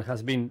government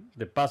has been,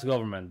 the past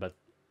government, but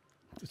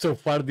so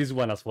far this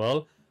one as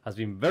well, has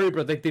been very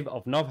protective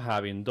of not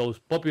having those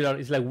popular,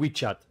 it's like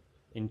WeChat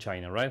in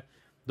China, right?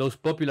 Those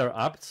popular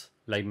apps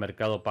like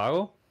Mercado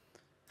Pago,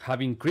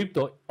 having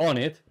crypto on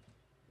it,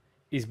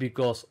 is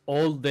because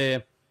all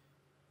the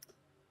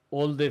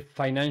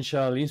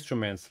financial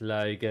instruments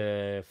like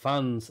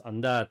funds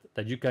and that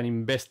you can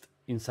invest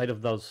inside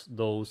of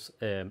those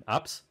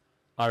apps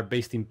are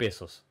based in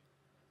pesos.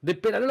 They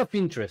pay a lot of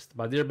interest,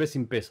 but they're based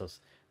in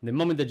pesos. The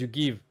moment that you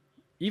give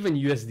even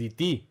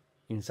USDT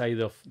inside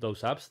of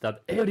those apps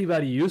that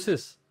everybody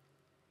uses,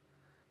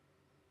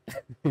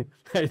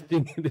 I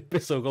think the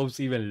peso goes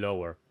even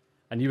lower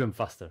and even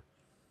faster,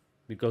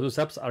 because those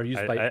apps are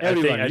used by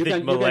everyone. I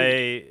think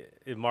Malay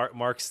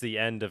marks the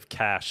end of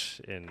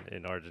cash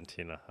in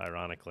Argentina,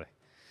 ironically.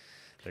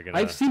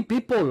 I've seen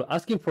people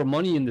asking for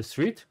money in the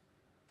street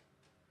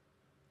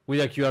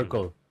with a QR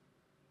code.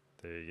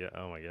 There you go.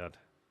 Oh my God.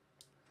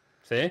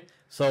 See?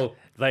 So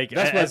Like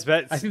that's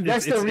I think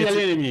that's the real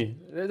enemy.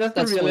 That's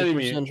the real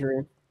enemy.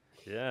 Century.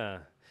 Yeah,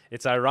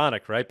 it's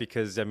ironic, right?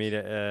 Because I mean,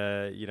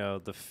 you know,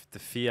 the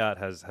fiat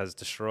has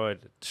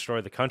destroyed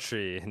the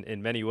country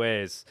in many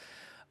ways,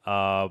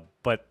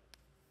 but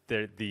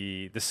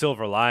the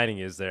silver lining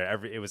is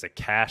there. It was a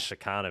cash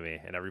economy,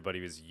 and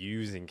everybody was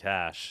using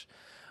cash,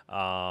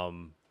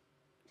 and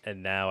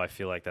now I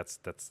feel like that's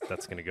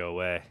going to go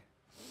away.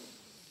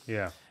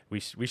 Yeah.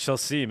 We shall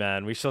see,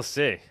 man. We shall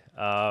see.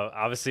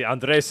 Obviously,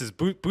 Andres is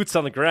boots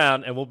on the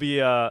ground, and we'll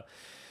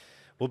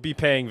be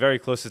paying very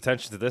close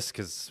attention to this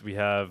because we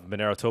have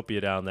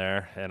monerotopia down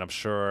there, and I'm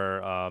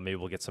sure maybe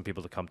we'll get some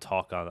people to come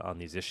talk on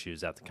these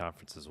issues at the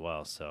conference as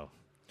well. So,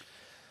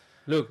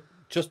 look,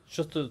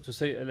 just to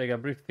say like a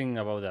brief thing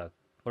about that.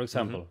 For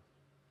example,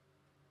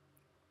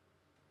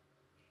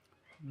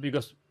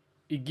 because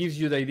it gives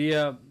you the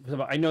idea.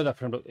 I know that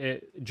from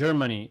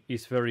Germany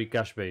is very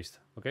cash based.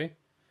 Okay,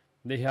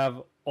 they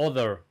have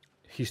other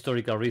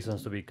historical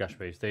reasons to be cash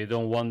based. They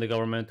don't want the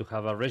government to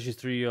have a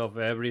registry of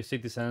every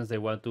citizens. They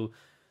want to.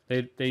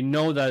 They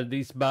know that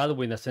it's bad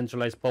when a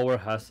centralized power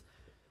has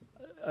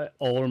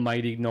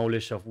almighty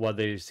knowledge of what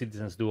their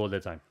citizens do all the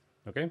time.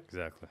 Okay.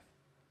 Exactly.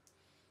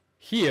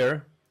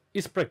 Here,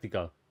 it's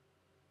practical.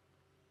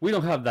 We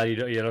don't have that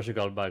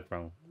ideological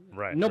background.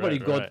 Right. Nobody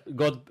right.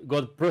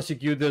 got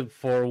prosecuted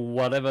for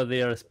whatever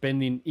they are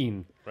spending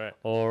in, Right.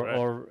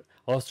 or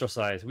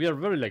ostracized. We are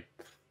very like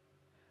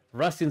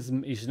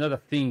racism is not a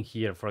thing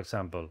here. For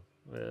example,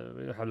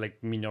 we have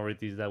like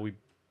minorities that we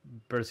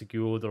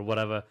persecute or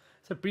whatever.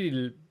 It's a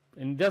pretty,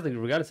 in that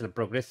regard, it's a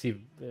progressive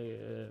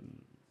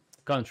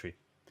country.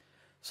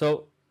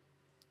 So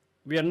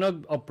we are not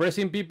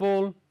oppressing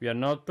people. We are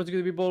not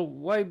persecuting people.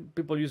 Why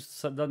people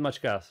use that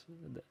much cash?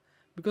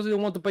 Because they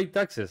don't want to pay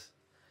taxes.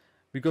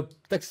 Because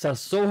taxes are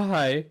so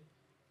high,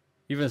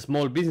 even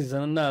small businesses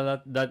and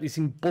that it's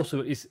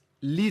impossible. It's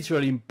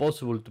literally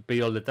impossible to pay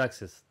all the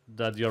taxes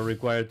that you're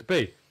required to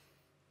pay.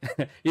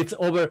 It's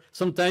over.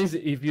 Sometimes,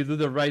 if you do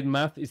the right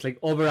math, it's like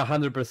over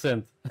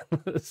 100%.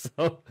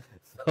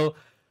 so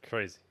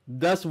crazy.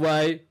 That's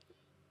why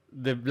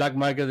the black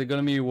market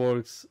economy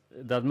works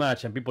that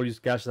much, and people use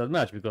cash that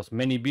much because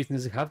many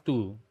businesses have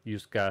to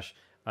use cash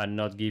and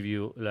not give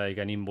you like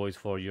an invoice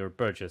for your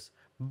purchase.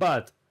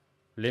 But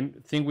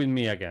think with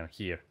me again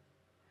here.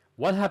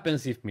 What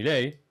happens if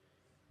Milei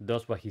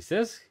does what he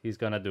says he's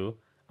gonna do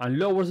and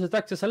lowers the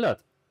taxes a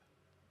lot?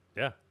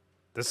 Yeah.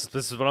 This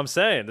is what I'm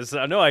saying.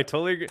 I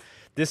totally agree.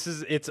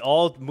 It's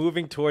all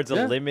moving towards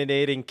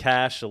eliminating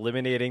cash,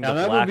 eliminating the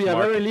black market. And that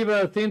would be a very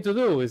liberal thing to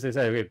do. Is they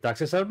say, okay,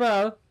 taxes are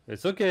bad.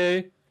 It's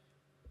okay.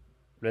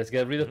 Let's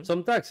get rid of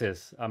some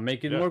taxes and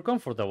make it more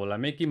comfortable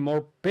and make it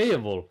more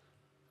payable.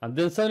 And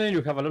then suddenly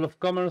you have a lot of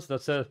commerce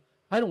that says,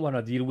 I don't want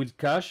to deal with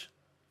cash.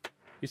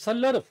 It's a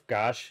lot of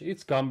cash.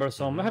 It's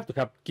cumbersome. I have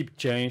to keep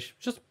change.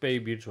 Just pay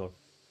virtual.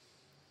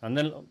 And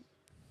then,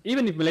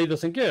 even if Milei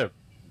doesn't care,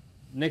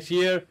 next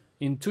year,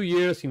 in 2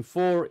 years, in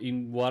 4,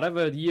 in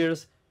whatever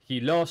years, he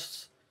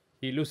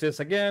loses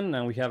again,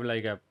 and we have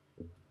like a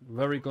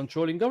very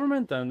controlling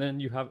government, and then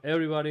you have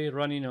everybody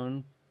running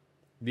on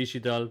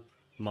digital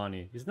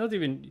money. It's not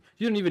even,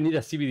 you don't even need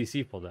a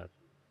CBDC for that.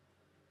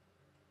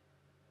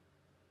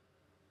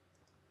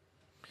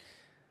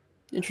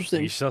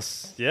 Interesting.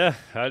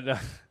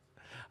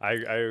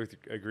 I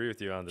agree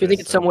with you on this. Do you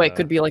think in some way it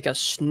could be like a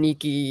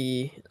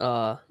sneaky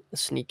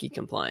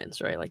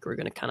compliance, right? Like we're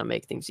going to kind of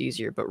make things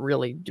easier, but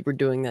really we're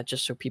doing that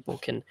just so people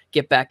can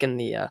get back in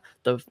the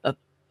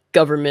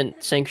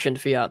government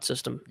sanctioned fiat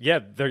system. Yeah,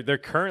 they're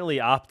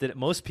currently opted.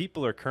 Most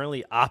people are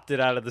currently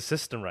opted out of the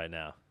system right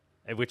now,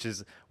 which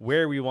is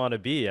where we want to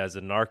be as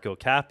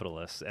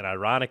anarcho-capitalists. And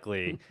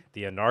ironically,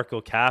 the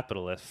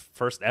anarcho-capitalist,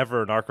 first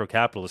ever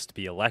anarcho-capitalist to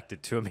be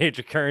elected to a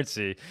major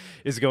currency,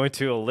 is going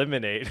to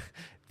eliminate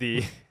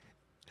the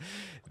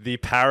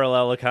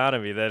parallel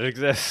economy that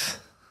exists.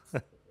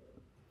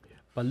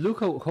 But look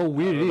how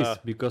weird it is,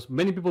 because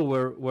many people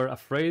were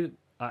afraid.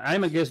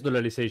 I'm against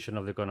dollarization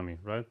of the economy,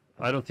 right?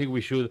 I don't think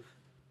we should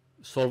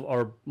solve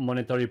our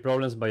monetary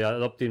problems by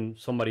adopting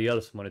somebody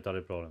else's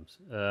monetary problems,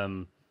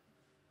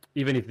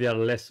 even if they are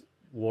less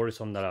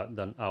worrisome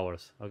than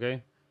ours,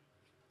 okay?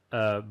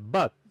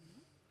 But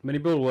many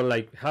people were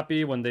like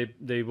happy when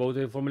they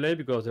voted for Milei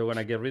because they were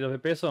gonna get rid of the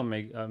peso and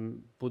make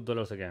put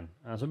dollars again.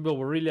 And some people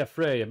were really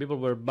afraid. People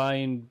were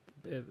buying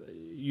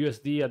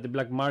USD at the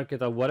black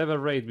market at whatever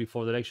rate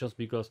before the elections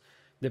because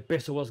the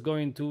peso was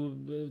going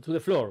to the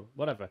floor,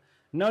 whatever.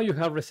 Now you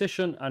have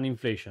recession and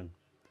inflation.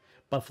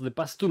 But for the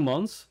past 2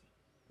 months,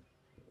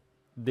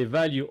 the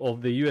value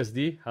of the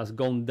USD has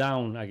gone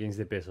down against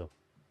the peso.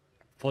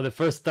 For the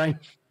first time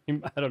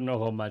in I don't know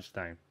how much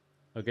time.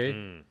 Okay?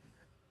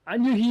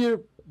 And you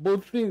hear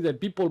both things, that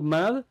people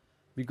mad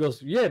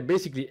because,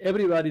 basically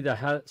everybody that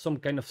had some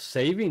kind of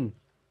saving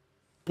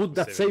put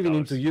that saving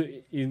into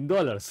you in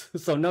dollars.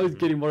 So now it's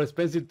getting more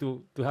expensive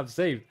to have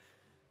saved.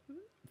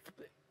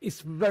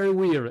 It's very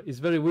weird. It's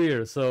very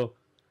weird. So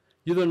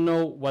you don't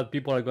know what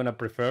people are going to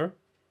prefer,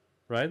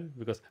 right?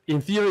 Because in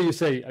theory, you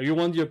say you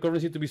want your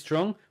currency to be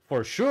strong,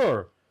 for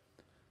sure.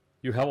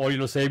 You have all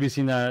your savings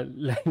in a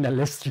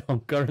less strong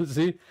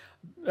currency.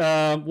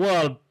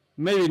 Well,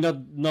 maybe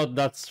not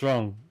that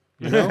strong,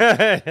 you know.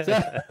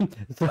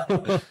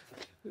 so,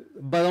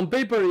 but on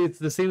paper, it's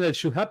the same that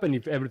should happen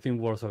if everything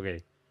works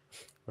okay,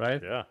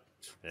 right? Yeah.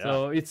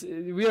 So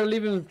we are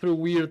living through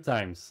weird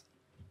times.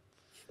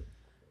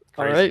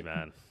 All Crazy, right,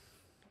 man.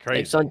 Crazy.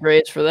 thanks,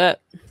 Andreas, for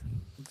that.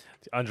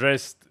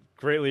 Andres,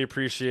 greatly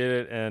appreciate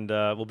it, and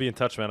we'll be in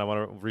touch, man. I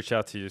want to reach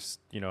out to you,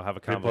 have a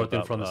convo Reporting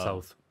about from the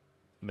south.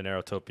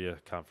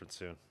 Monerotopia conference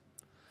soon.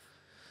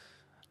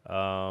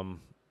 All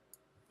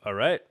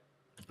right.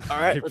 All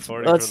right,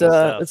 Reporting from the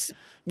south. let's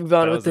move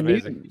on That with was the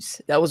amazing.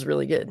 news. That was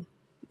really good.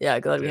 Yeah,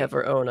 glad we Dude. have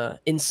our own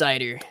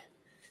insider.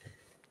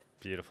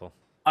 Beautiful.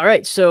 All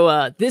right,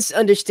 so this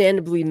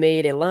understandably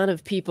made a lot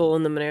of people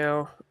in the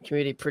Monero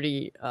community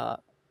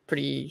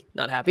pretty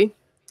not happy.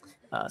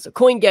 So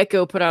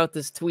CoinGecko put out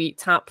this tweet: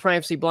 top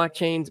privacy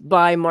blockchains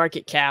by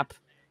market cap,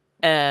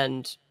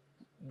 and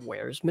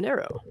where's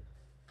Monero?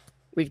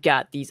 We've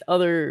got these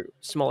other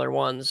smaller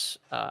ones.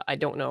 I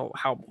don't know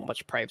how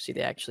much privacy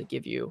they actually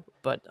give you,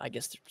 but I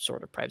guess they're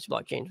sort of privacy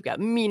blockchains. We've got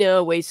Mina,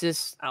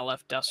 Oasis,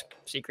 Aleph, Dusk,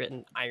 Secret,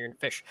 and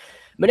Ironfish.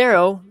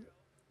 Monero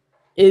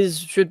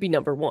should be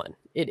number one.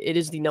 It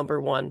is the number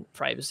one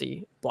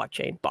privacy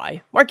blockchain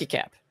by market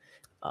cap.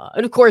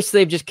 And of course,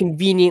 they've just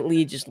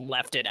conveniently just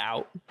left it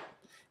out.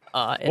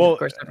 And Well, of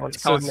course,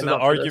 everyone's so calling them the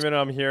out for this. argument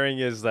I'm hearing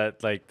is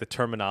that like the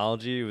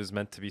terminology was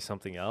meant to be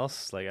something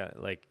else, like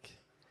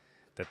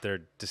that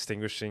they're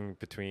distinguishing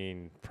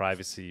between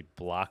privacy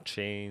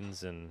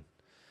blockchains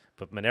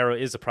but Monero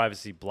is a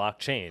privacy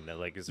blockchain.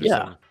 Like, is there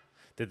some?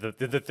 Did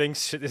the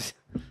things?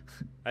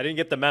 I didn't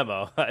get the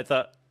memo. I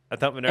thought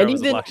Monero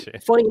was a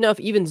blockchain. Funny enough,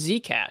 even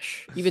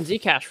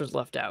Zcash was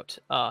left out,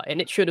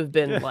 and it should have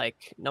been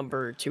like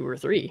number 2 or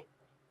 3.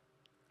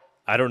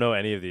 I don't know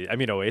any of these. I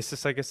mean,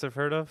 Oasis, I guess I've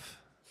heard of.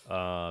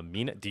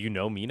 Mina, do you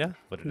know Mina?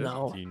 What it is?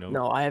 No, Do you know?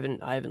 no, I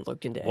haven't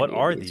looked into. What any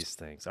are of these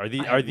things? Are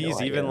have these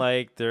no even idea.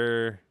 like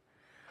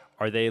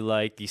are they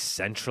like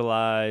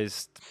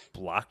decentralized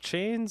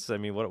blockchains? I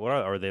mean, what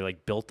are they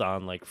like built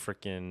on like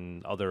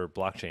freaking other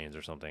blockchains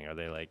or something? Are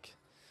they like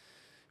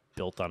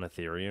built on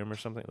Ethereum or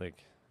something?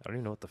 Like, I don't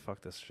even know what the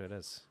fuck this shit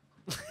is.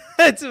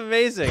 It's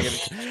amazing.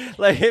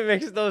 Like, it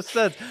makes no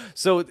sense.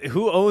 So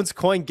who owns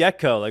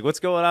CoinGecko? Like, what's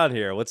going on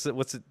here? What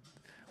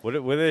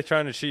are they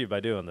trying to achieve by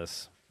doing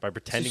this? By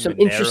pretending Some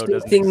Monero interesting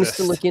doesn't things exist?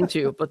 to look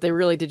into, but they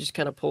really did just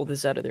kind of pull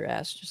this out of their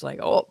ass, just like,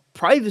 oh,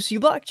 privacy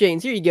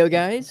blockchains. Here you go,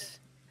 guys.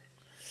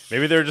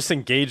 Maybe they're just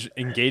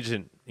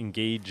engagement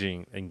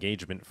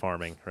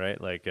farming, right?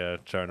 Like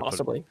trying to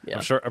Possibly,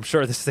 yeah. I'm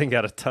sure this thing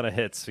got a ton of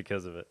hits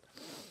because of it.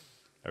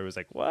 Everyone's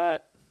like,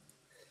 "What?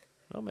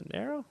 No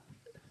Monero?"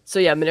 So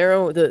yeah,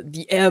 Monero,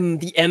 the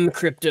M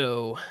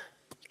crypto.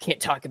 You can't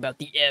talk about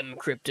the M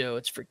crypto.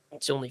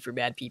 It's only for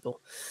bad people.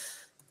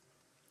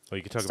 Well,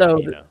 you can talk So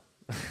about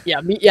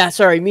Mina. Yeah,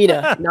 sorry,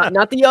 Mina,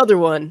 not the other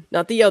one,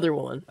 not the other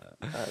one.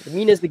 The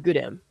Mina's the good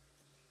M.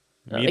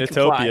 It Minatopia,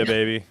 complied.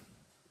 baby.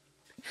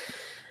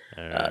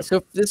 All right.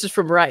 So this is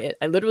from Riot.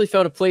 I literally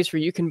found a place where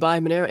you can buy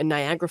Monero in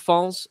Niagara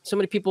Falls. So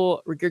many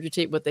people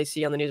regurgitate what they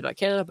see on the news about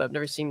Canada, but I've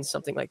never seen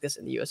something like this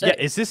in the USA. Yeah,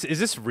 is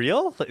this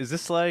real? Is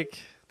this like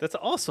that's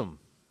awesome?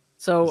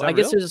 So Is that I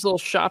guess real? there's this little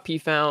shop he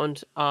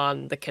found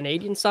on the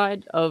Canadian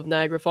side of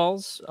Niagara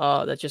Falls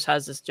that just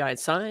has this giant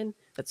sign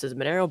that says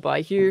Monero,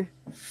 buy here.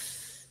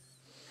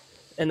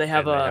 And they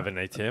have, They have an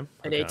ATM.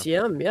 an Okay.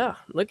 ATM. Yeah,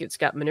 look, it's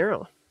got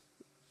Monero,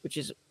 which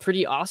is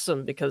pretty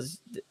awesome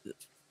because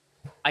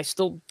I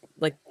still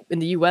like in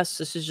the US.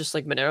 This is just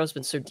like Monero's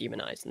been so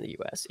demonized in the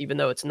US, even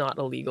though it's not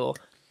illegal.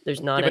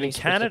 There's not Yeah, but any in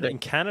Canada,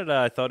 specific-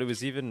 I thought it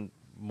was even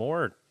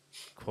more,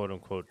 quote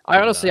unquote. I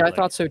honestly, I like-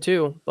 thought so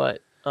too, but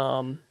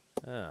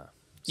Yeah.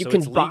 You So can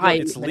it's legal, buy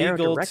it's Monero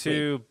legal directly.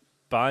 to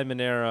buy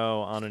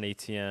Monero on an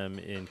ATM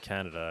in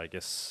Canada. I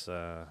guess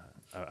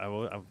I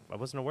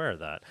wasn't aware of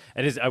that.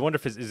 And I wonder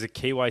if is it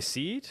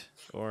KYC'd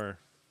or?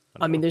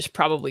 I mean, there's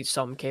probably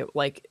some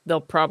like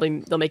they'll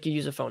make you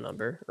use a phone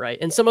number, right?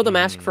 And some of them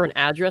ask for an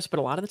address, but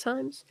a lot of the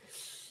times,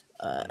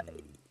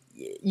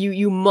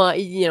 you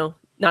might,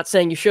 not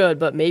saying you should,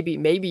 but maybe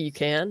you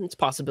can. It's a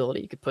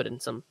possibility you could put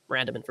in some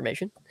random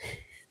information.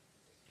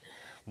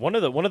 One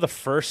of the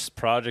first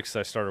projects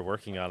I started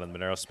working on in the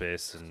Monero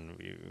space, and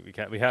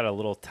we had a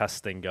little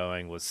test thing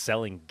going, was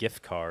selling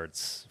gift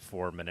cards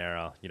for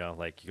Monero.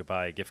 Like you could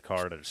buy a gift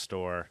card at a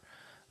store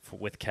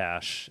with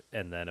cash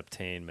and then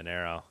obtain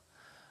Monero.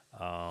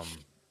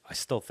 I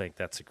still think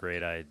that's a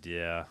great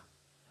idea.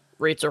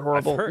 Rates are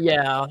horrible.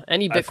 Yeah,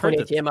 any I've heard Bitcoin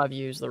that- ATM I've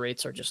used, the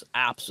rates are just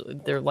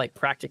they're like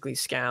practically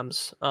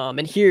scams.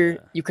 And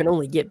here you can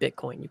only get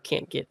Bitcoin. You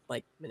can't get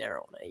like Monero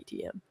on an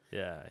ATM.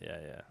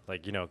 Yeah.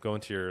 Like, go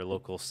into your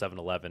local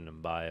 7-Eleven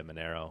and buy a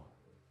Monero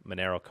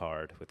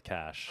card with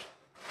cash.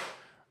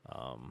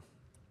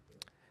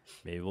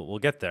 Maybe we'll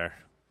get there.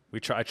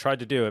 I tried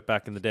to do it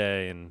back in the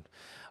day, and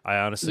I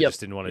honestly just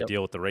didn't want to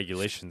deal with the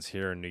regulations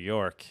here in New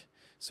York.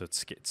 so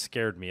it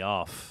scared me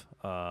off.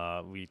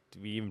 We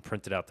even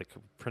printing out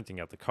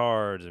the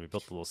cards, and we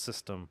built a little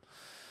system,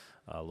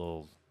 a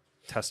little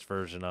test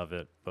version of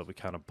it, but we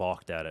kind of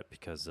balked at it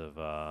because of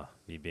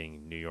me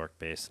being New York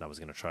based, and I was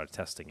going to try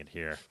testing it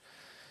here.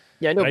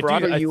 Yeah, I know But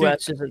broader I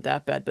US isn't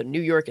that bad, but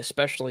New York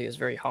especially is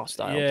very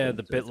hostile. Yeah, to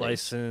the bit things.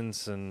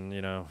 license, and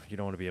you don't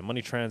want to be a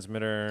money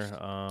transmitter.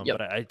 Yep.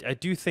 But I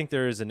do think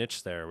there is a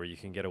niche there where you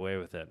can get away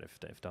with it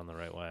if done the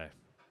right way.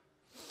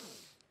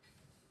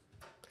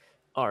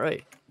 All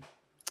right.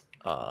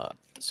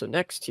 So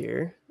next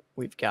here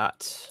we've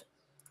got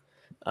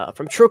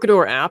from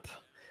Trocador app.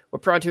 We're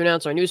proud to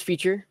announce our newest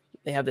feature.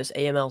 They have this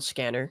AML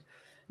scanner.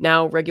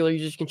 Now, regular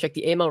users can check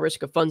the AML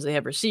risk of funds they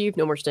have received.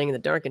 No more staying in the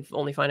dark and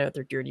only find out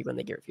they're dirty when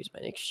they get refused by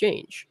an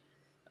exchange.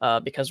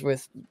 Because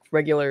with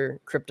regular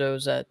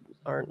cryptos that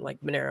aren't like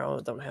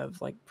Monero, don't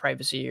have like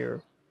privacy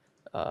or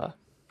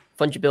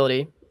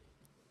fungibility,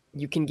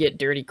 you can get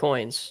dirty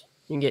coins.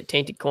 You can get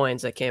tainted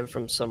coins that came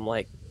from some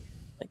like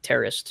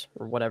terrorist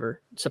or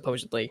whatever,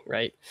 supposedly,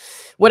 right?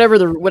 Whatever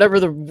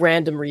the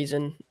random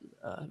reason.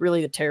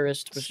 Really, the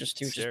terrorist was just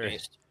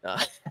based.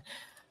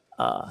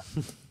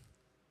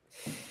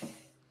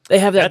 They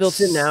have that built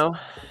in now.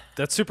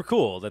 That's super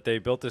cool that they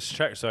built this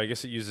check. So I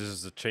guess it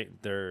uses the chain.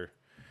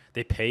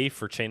 They pay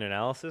for chain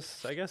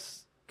analysis, I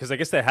guess, because I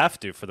guess they have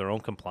to for their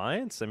own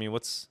compliance. I mean,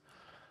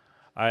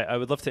 I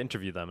would love to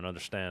interview them and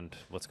understand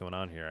what's going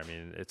on here. I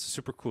mean, it's a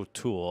super cool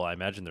tool. I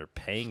imagine they're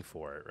paying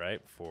for it,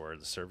 right? For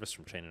the service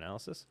from chain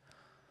analysis.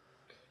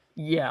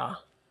 Yeah.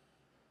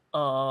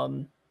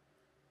 So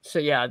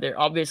yeah,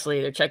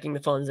 they're checking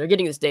the funds. They're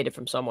getting this data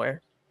from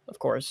somewhere, of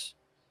course.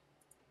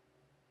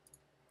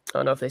 I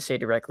don't know if they say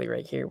directly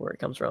right here where it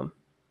comes from.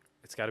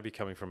 It's got to be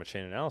coming from a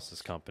chain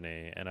analysis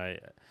company, and I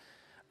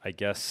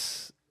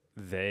guess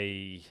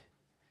they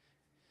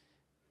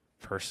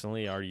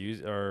personally are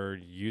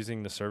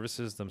using the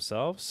services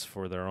themselves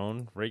for their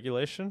own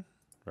regulation,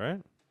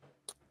 right?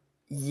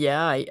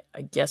 Yeah, I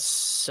guess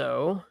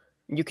so.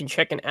 You can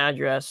check an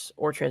address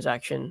or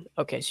transaction.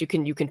 Okay, so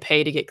you can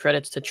pay to get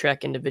credits to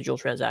check individual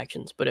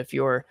transactions, but if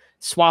you're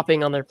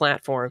swapping on their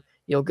platform,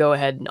 you'll go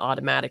ahead and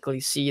automatically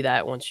see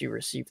that once you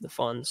receive the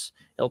funds.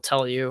 It'll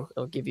tell you,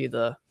 it'll give you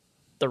the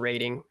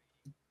rating.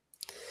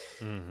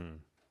 Mm-hmm.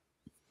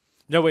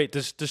 No, wait.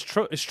 Is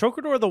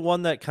Trocador the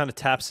one that kind of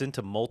taps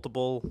into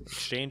multiple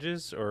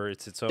exchanges, or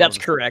it's its own? That's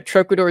correct.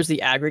 Trocador is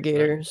the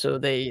aggregator, Right. so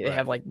they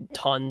have like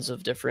tons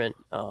of different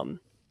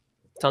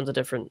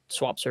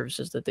swap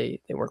services that they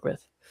work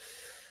with.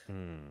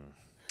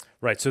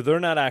 Right. So they're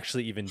not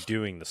actually even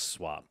doing the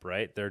swap,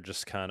 right? They're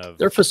just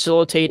they're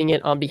facilitating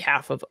it on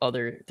behalf of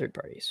other third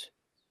parties.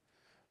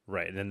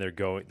 Right, and then they're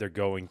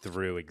going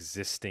through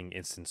existing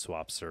instant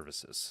swap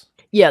services.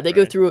 Yeah, they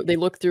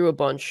look through a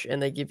bunch,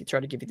 and they try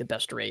to give you the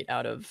best rate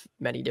out of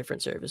many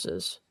different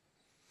services.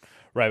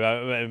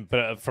 Right,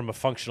 but from a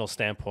functional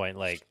standpoint,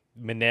 like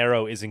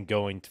Monero isn't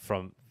going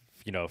from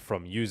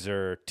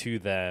user to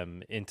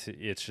them into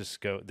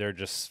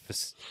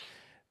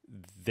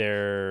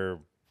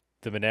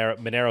the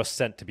Monero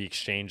sent to be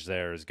exchanged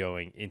there is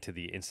going into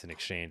the instant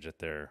exchange that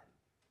they're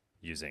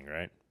using,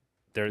 right?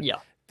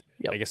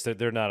 Yep. I guess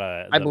they're not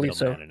I believe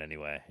so in any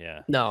way.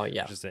 Yeah. No.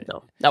 Yeah.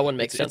 No. That wouldn't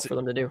make sense for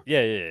them to do.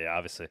 Yeah.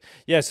 Obviously.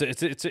 Yeah. So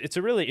it's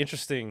a really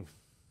interesting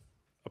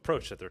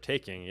approach that they're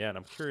taking. Yeah, and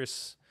I'm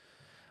curious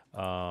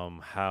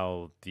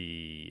how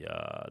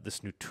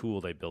this new tool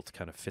they built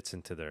kind of fits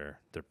into their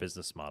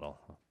business model.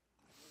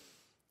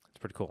 It's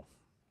pretty cool.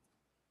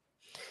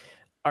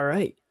 All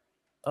right.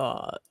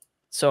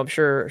 So I'm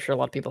sure a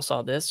lot of people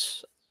saw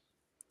this.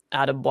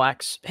 Adam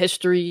Black's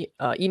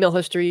email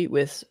history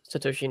with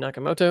Satoshi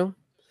Nakamoto.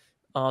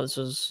 This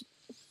was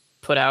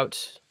put out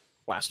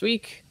last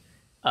week.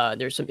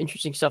 There's some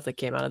interesting stuff that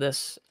came out of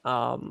this.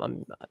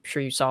 I'm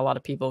sure you saw a lot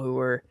of people who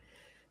were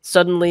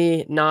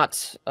suddenly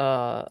not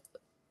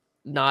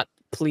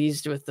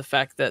pleased with the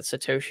fact that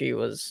Satoshi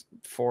was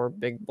 4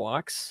 big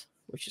blocks,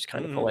 which is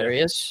kind of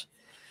hilarious.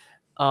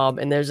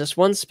 And there's this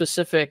one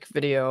specific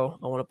video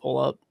I want to pull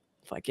up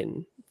if I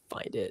can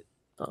find it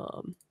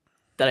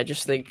that I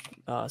just think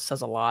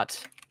says a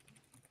lot.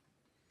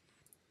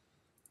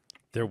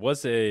 There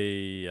was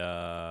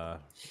a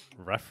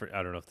reference.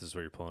 I don't know if this is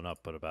where you're pulling up,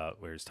 but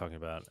about where he's talking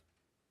about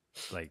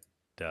like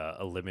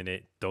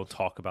don't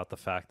talk about the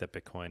fact that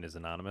Bitcoin is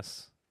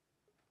anonymous.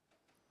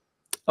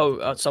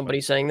 Oh,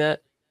 somebody saying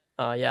that?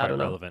 Yeah, I don't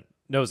know. Relevant.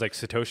 No, it was like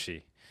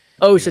Satoshi.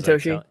 Oh,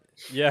 Satoshi.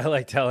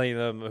 Like telling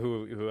them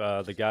who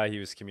the guy he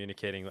was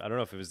communicating. I don't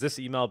know if it was this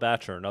email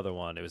batch or another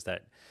one. It was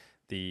that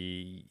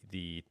the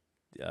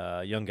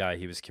young guy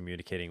he was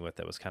communicating with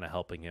that was kind of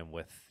helping him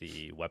with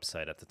the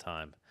website at the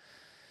time.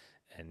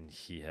 And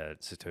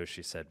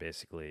Satoshi said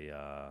basically,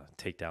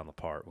 take down the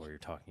part where you're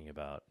talking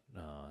about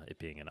it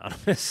being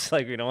anonymous.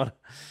 Like we don't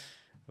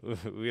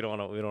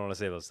want to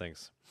say those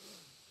things.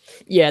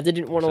 Yeah, they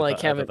didn't want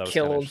to have it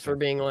killed for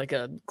being like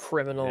a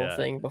criminal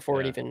thing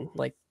before it even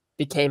like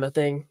became a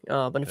thing.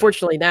 But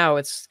unfortunately now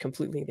it's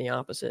completely the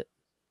opposite.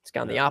 It's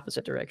gone the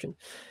opposite direction,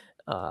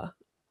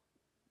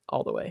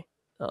 all the way.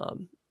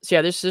 So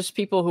yeah, there's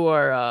people who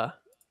are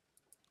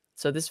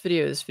So this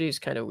video is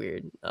kind of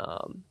weird.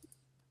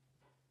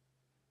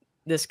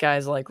 This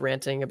guy's like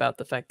ranting about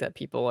the fact that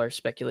people are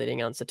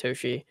speculating on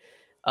Satoshi,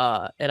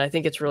 and I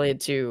think it's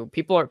related to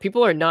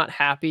people are not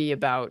happy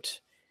about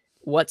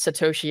what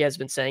Satoshi has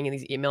been saying in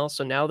these emails.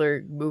 So now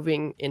they're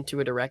moving into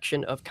a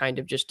direction of kind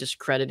of just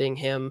discrediting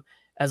him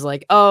as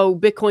like, oh,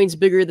 Bitcoin's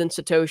bigger than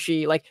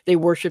Satoshi. Like they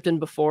worshipped him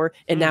before,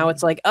 and now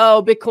it's like,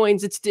 oh,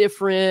 it's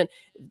different.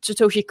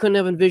 Satoshi couldn't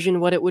have envisioned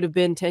what it would have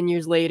been 10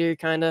 years later.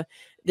 Kind of,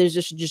 there's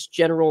just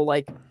general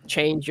like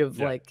change of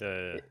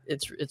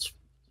it's.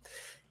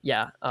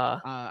 Yeah.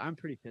 I'm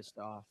pretty pissed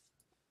off.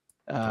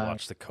 To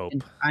watch the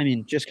cope. I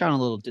mean, just kind of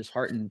a little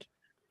disheartened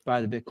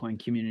by the Bitcoin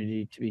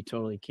community, to be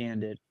totally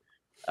candid.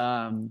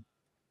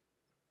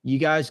 You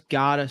guys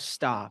gotta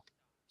stop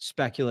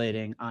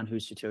speculating on who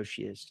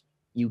Satoshi is.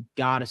 You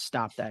gotta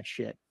stop that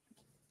shit.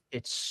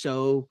 It's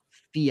so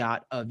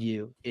fiat of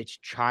you. It's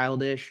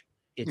childish.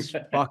 It's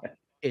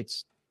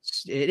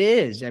it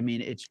is. I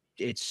mean,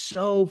 it's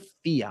so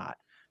fiat.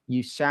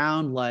 You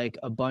sound like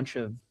a bunch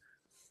of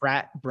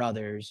frat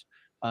brothers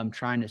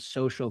trying to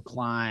social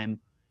climb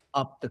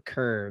up the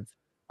curve.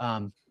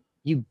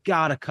 You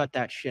gotta cut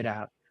that shit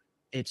out.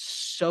 It's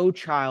so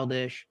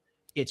childish.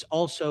 It's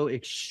also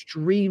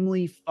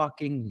extremely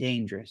fucking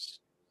dangerous.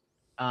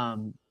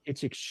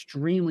 It's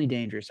extremely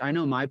dangerous. I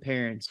know my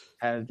parents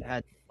have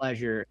had the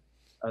pleasure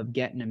of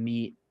getting to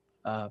meet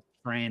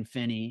Fran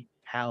Finney,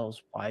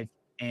 Hal's wife,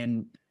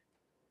 and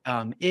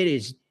it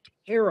is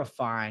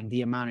terrifying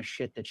the amount of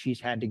shit that she's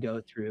had to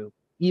go through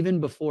even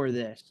before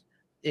this.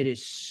 It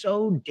is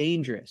so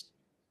dangerous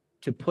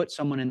to put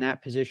someone in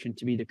that position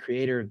to be the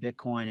creator of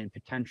Bitcoin and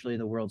potentially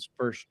the world's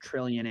first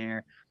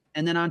trillionaire.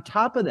 And then on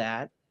top of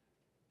that,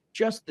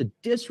 just the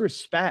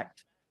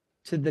disrespect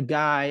to the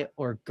guy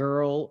or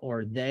girl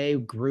or they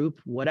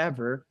group,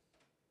 whatever,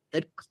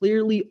 that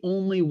clearly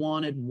only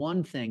wanted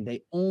one thing.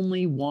 They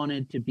only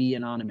wanted to be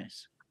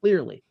anonymous.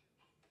 Clearly.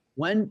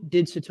 When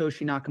did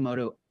Satoshi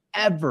Nakamoto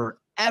ever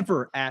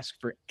ask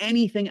for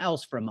anything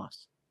else from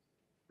us?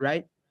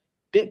 Right?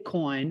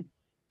 Bitcoin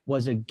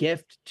was a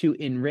gift to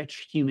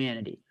enrich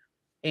humanity,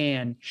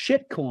 and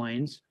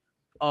shitcoins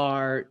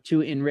are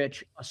to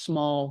enrich a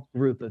small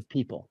group of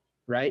people,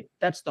 right?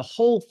 That's the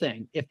whole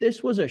thing. If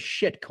this was a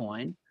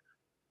shitcoin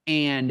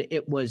and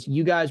it was,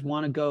 you guys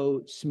want to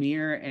go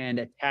smear and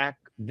attack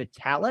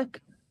Vitalik,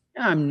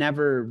 I'm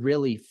never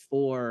really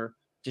for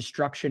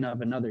destruction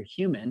of another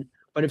human.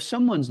 But if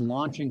someone's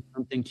launching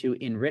something to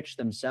enrich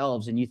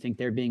themselves and you think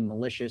they're being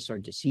malicious or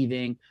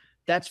deceiving,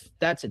 that's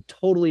a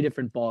totally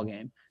different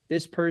ballgame.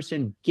 This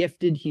person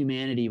gifted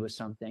humanity with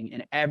something,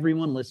 and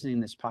everyone listening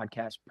to this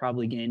podcast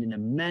probably gained an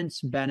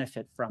immense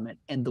benefit from it.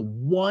 And the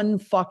one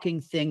fucking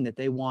thing that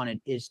they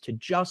wanted is to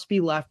just be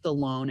left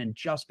alone and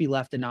just be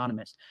left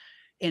anonymous.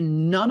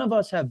 And none of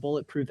us have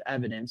bulletproof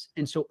evidence.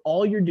 And so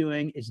all you're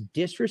doing is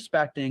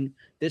disrespecting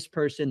this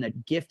person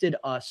that gifted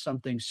us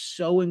something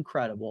so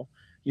incredible.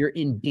 You're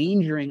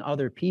endangering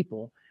other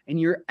people, and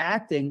you're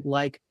acting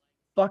like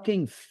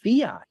fucking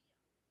fiat.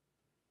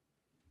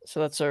 So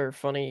that's our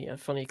funny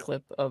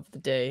clip of the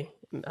day.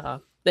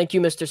 Thank you,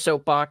 Mr.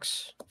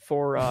 Soapbox,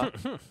 for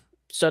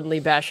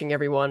suddenly bashing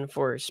everyone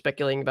for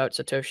speculating about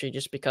Satoshi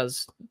just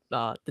because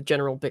the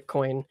general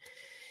Bitcoin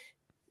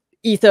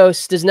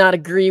ethos does not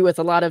agree with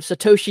a lot of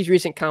Satoshi's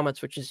recent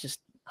comments, which is just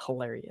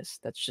hilarious.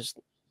 That's just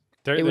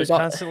they're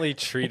constantly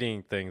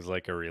treating things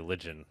like a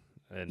religion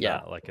and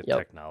not like a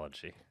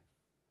technology.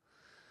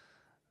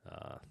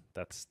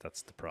 That's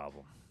the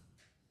problem.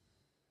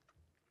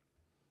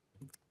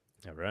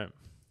 All right.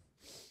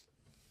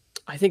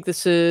 I think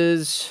this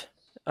is,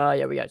 we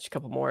got just a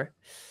couple more.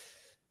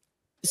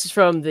 This is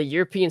from the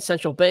European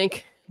Central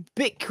Bank.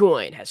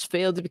 Bitcoin has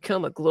failed to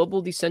become a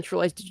global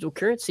decentralized digital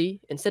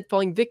currency, instead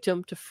falling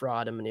victim to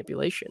fraud and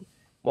manipulation.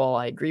 While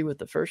I agree with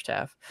the first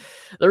half,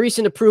 the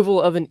recent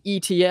approval of an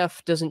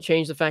ETF doesn't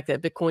change the fact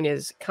that Bitcoin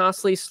is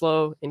costly,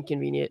 slow,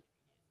 inconvenient.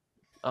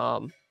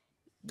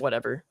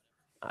 Whatever.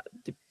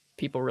 Do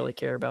people really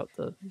care about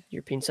the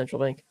European Central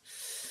Bank?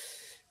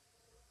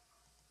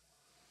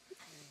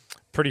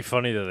 Pretty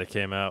funny that they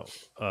came out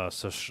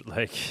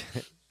like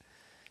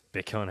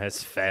Bitcoin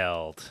has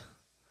failed.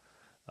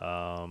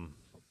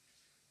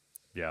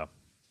 Yeah,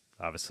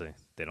 obviously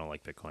they don't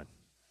like Bitcoin.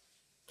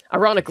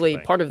 Ironically,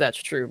 part of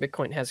that's true.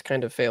 Bitcoin has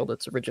kind of failed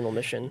its original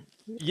mission.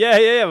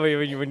 Yeah.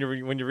 When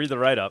you read the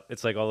write-up,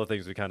 it's like all the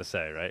things we kind of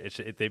say,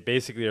 right? They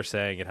basically are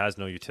saying it has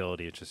no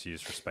utility. It's just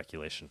used for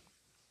speculation.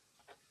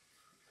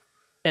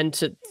 And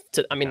to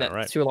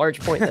a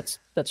large point,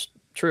 that's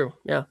true.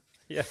 Yeah.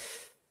 Yeah.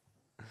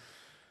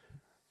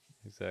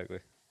 Exactly.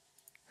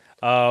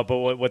 But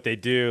what they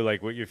do,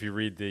 like if you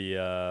read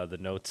the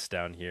notes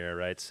down here,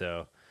 right?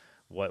 So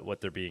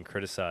what they're being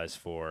criticized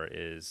for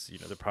is,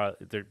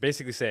 they're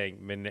basically saying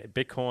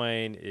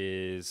Bitcoin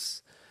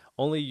is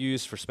only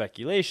used for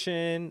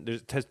speculation.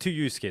 It has two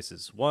use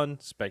cases. One,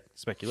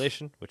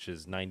 speculation, which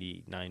is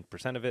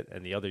 99% of it,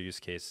 and the other use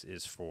case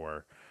is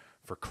for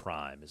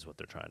crime, is what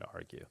they're trying to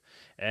argue.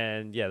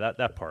 And yeah,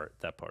 that part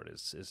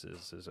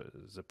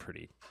is a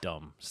pretty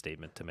dumb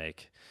statement to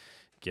make,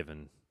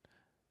 given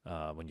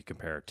when you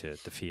compare it to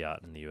the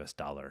fiat and the U.S.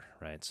 dollar,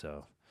 right?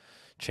 So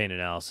chain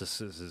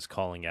analysis is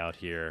calling out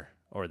here,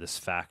 or this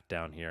fact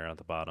down here at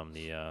the bottom,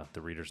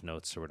 the reader's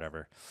notes or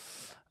whatever,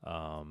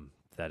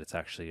 that it's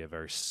actually a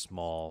very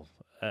small,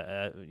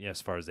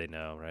 as far as they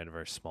know, right, a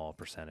very small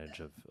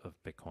percentage of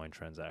Bitcoin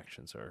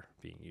transactions are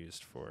being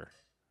used for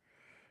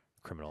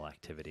criminal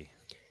activity.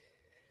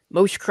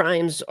 Most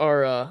crimes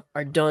are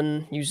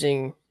done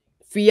using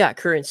fiat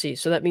currency,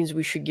 so that means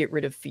we should get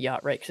rid of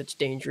fiat, right? Because it's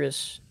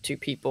dangerous to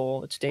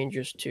people, it's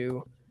dangerous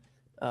to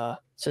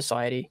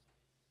society.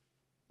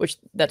 Which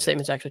that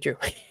statement's actually true.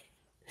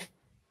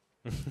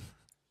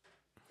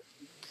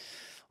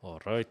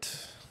 All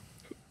right.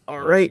 All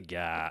What right. else we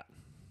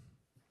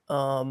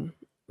got?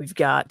 We've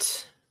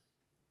got.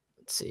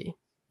 Let's see.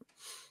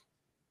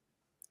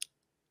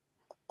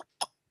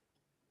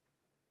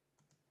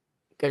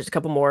 There's a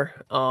couple more.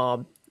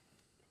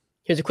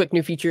 Here's a quick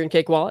new feature in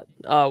Cake Wallet.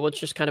 Well, it's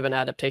just kind of an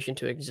adaptation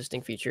to an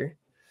existing feature.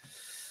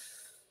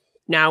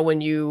 Now,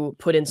 when you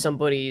put in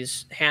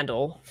somebody's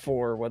handle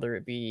for whether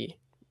it be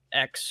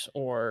X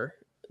or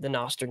the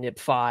Noster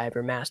NIP5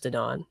 or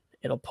Mastodon,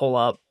 it'll pull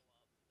up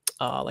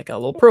like a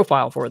little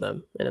profile for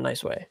them in a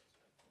nice way.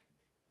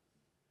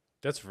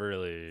 That's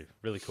really,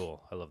 really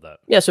cool. I love that.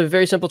 Yeah, so a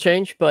very simple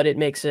change, but it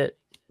makes it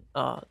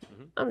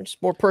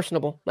just more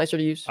personable, nicer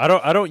to use. I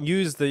don't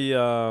use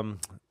the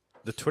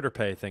Twitter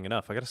Pay thing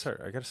enough. I gotta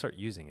start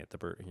using it. The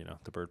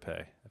Bird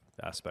Pay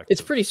aspect.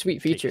 It's a pretty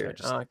sweet feature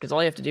because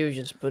all you have to do is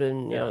just put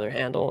in their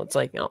handle. It's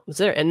like, oh, it's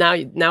there, and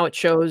now it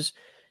shows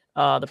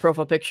the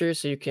profile picture,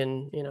 so you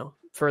can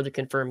further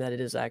confirm that it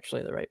is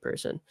actually the right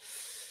person.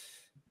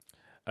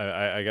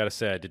 I gotta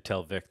say, I did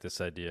tell Vic this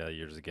idea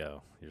years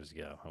ago.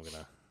 I'm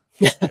gonna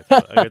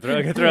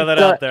throw that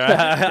out there.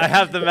 I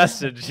have the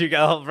message.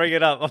 I'll bring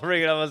it up. I'll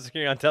bring it up on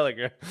screen on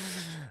Telegram.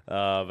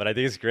 But I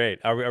think it's great.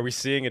 Are we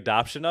seeing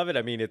adoption of it?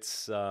 I mean,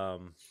 it's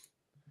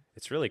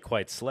really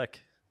quite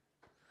slick.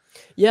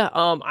 Yeah.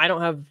 I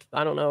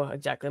don't know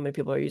exactly how many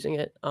people are using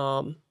it.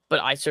 But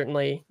I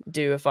certainly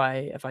do if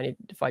I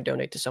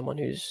donate to someone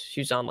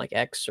who's on like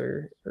X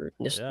or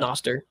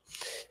Noster.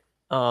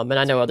 And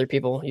I know other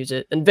people use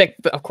it, and Vic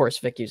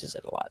uses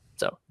it a lot.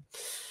 So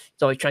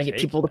it's always trying to get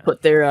people to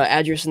put their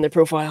address in their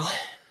profile.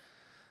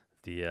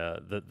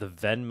 The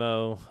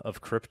Venmo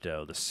of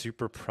crypto, the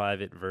super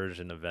private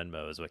version of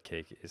Venmo is what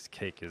Cake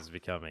is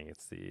becoming.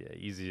 It's the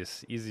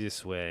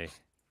easiest way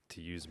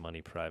to use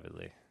money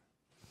privately.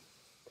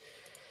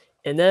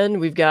 And then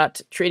we've got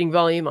trading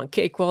volume on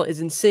Cake Wallet is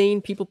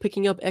insane. People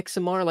picking up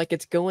XMR like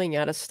it's going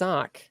out of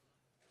stock.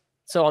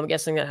 So I'm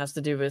guessing that has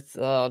to do with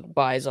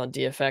buys on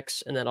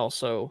DFX and then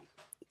also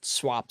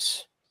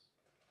swaps.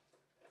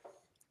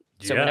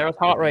 So Monero's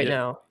hot right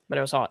now.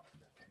 Monero's hot.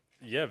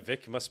 Yeah,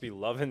 Vic must be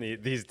loving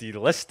these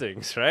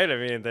delistings, right? I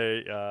mean,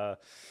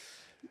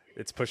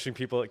 it's pushing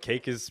people.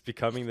 Cake is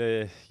becoming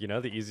the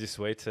easiest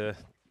way to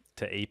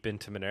ape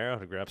into Monero,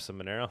 to grab some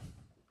Monero.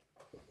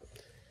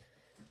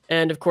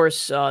 And of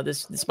course,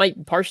 this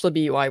might partially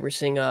be why we're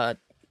seeing a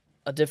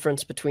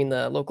difference between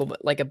the local,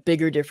 like a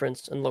bigger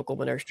difference in local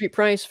Monero street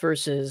price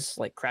versus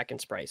like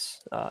Kraken's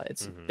price.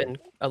 It's been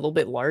a little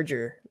bit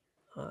larger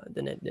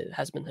than it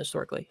has been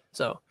historically.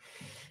 So,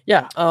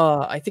 yeah,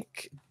 I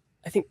think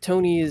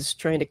Tony is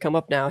trying to come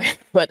up now,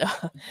 but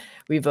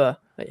we've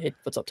hey,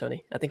 what's up,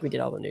 Tony? I think we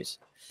did all the news.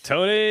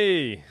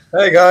 Tony,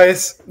 hey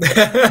guys,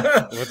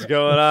 what's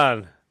going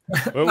on?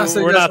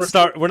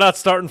 We're not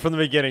starting from the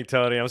beginning,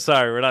 Tony. I'm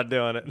sorry, we're not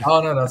doing it. Oh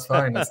no, that's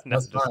fine. That's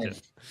fine. Kidding.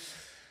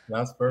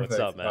 That's perfect.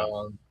 What's up,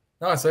 man?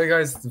 No, so you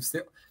guys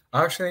still.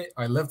 Actually,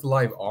 I left the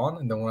live on,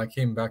 and then when I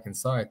came back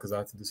inside because I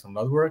had to do some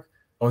blood work,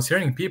 I was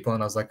hearing people,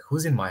 and I was like,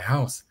 "Who's in my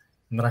house?"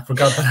 And then I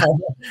forgot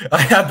that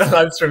I had the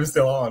live stream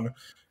still on.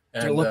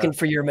 And, they're looking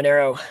for your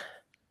Monero.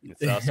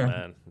 It's us,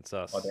 man. It's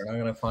us. Oh, they're not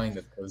gonna find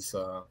it because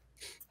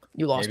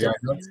you lost maybe it.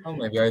 I got some,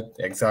 maybe I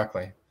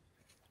exactly. It's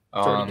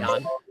already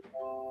gone.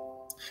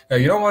 Yeah,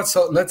 you know what?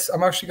 So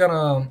I'm actually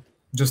gonna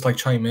just like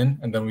chime in,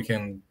 and then you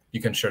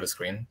can share the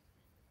screen,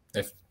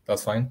 if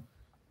that's fine.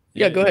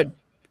 Yeah, go ahead.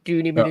 Do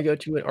you need me to go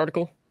to an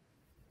article?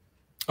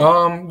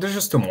 There's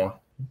just two more.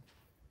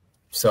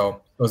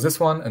 So it was this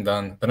one, and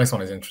then the next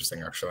one is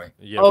interesting, actually.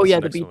 Yeah,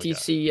 the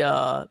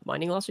BTC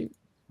mining lawsuit.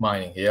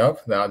 Mining,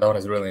 yep, that one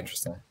is really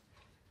interesting.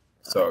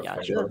 So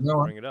sure.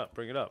 Bring it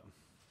up.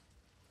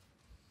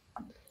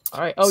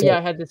 All right. Oh, yeah,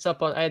 I had this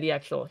up on. I had the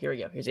actual. Here we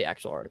go. Here's the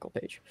actual article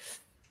page.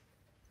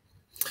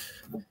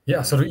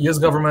 Yeah, so the U.S.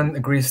 government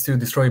agrees to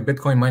destroy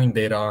Bitcoin mining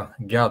data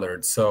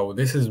gathered. So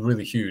this is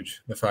really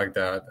huge. The fact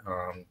that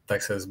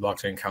Texas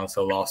Blockchain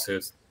Council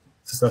lawsuits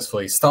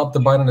successfully stopped the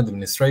Biden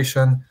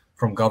administration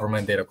from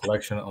government data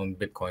collection on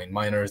Bitcoin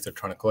miners. They're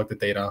trying to collect the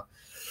data.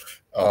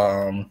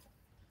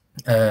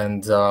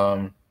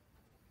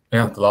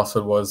 Yeah, the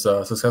lawsuit was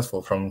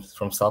successful from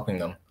stopping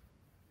them,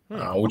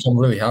 which I'm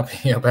really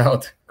happy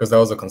about because that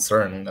was a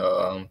concern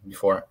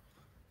before.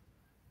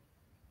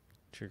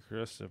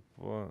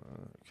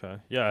 Okay.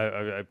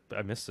 Yeah,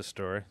 I missed the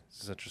story.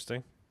 This is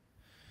interesting.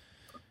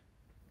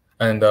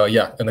 And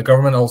and the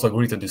government also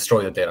agreed to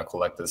destroy the data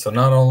collected. So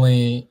not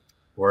only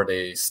where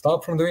they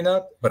stop from doing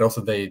that, but also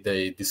they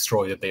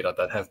destroy the data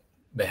that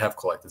they have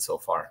collected so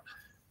far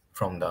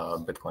from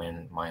the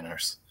Bitcoin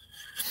miners.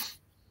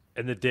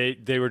 And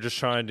they were just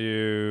trying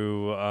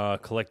to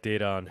collect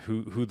data on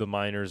who the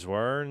miners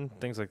were and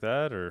things like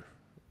that, or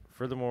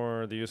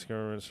furthermore, the U.S.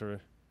 government sort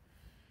of.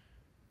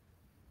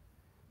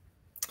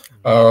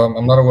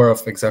 I'm not aware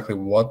of exactly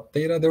what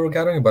data they were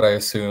gathering, but I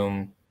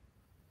assume.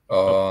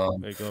 Go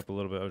up a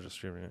little bit. I was just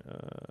streaming it.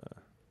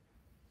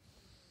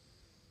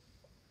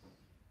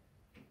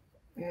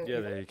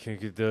 Yeah,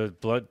 the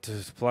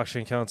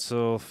Blockchain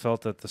Council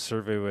felt that the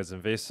survey was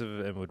invasive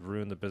and would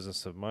ruin the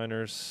business of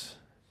miners.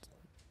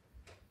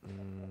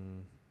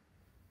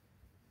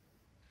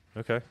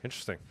 Okay,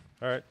 interesting.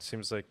 All right,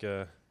 seems like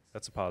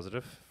that's a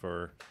positive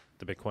for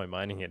the Bitcoin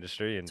mining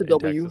industry. It's a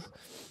W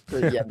for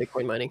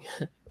Bitcoin mining.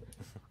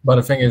 But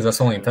the thing is,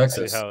 that's only in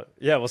Texas.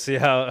 We'll see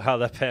how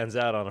that pans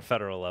out on a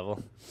federal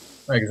level.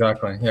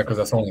 Exactly. Yeah, because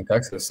that's only in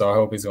Texas. So I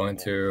hope he's going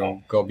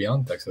to go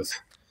beyond Texas.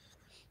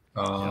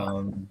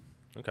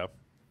 Okay.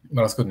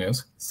 But that's good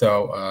news.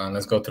 So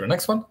let's go to the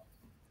next one.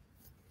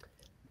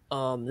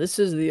 This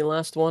is the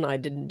last one. I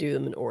didn't do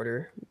them in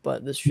order,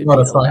 but this should No, be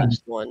that's the fine.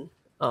 last one.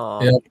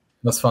 Yeah,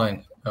 that's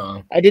fine.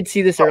 I did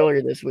see this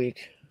earlier this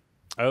week.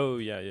 Oh,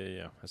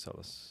 yeah. I saw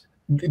this.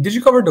 Did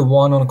you cover the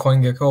one on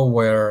CoinGecko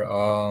where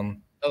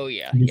Oh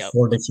yeah.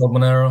 before they killed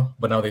Monero,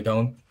 but now they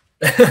don't?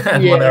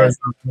 And Monero is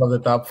one of the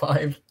top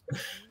 5.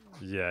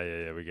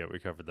 Yeah. We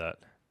covered that.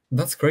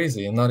 That's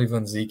crazy. And not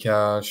even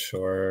Zcash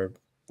or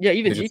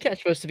Even Zcash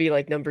supposed to be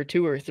like number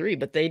 2 or 3,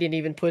 but they didn't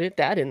even put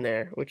that in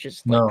there, which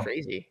is like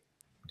crazy.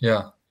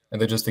 Yeah,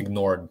 and they just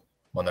ignored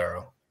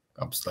Monero.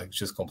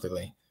 Just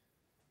completely.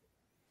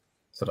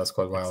 So that's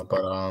quite wild.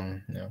 But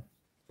yeah.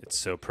 It's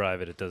so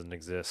private it doesn't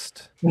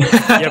exist.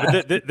 Yeah,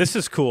 but this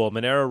is cool.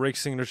 Monero rig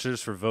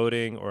signatures for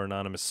voting or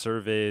anonymous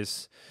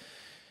surveys.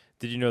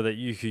 Did you know that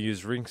you could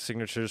use ring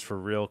signatures for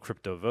real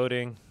crypto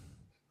voting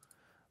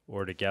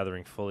or to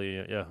gathering fully?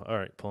 Yeah, all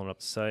right, pulling up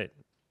the site.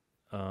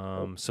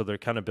 So they're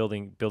kind of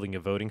building a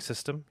voting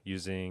system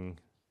using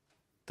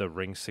the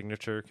ring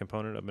signature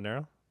component of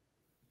Monero.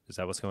 Is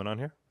that what's going on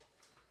here?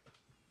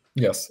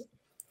 Yes.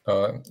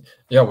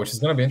 Yeah, which is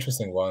going to be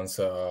interesting once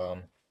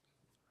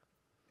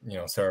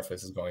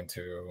Seraphis is going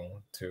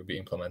to be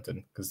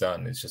implemented, because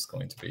then it's just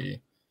going to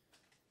be.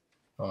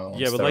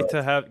 We'd like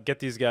to get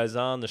these guys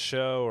on the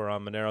show or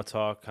on Monero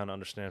Talk, kind of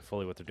understand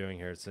fully what they're doing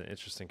here. It's an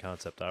interesting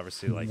concept.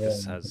 Obviously,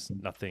 this has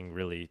nothing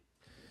really.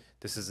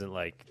 This isn't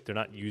like they're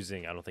not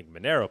using, I don't think,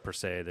 Monero per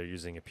se. They're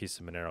using a piece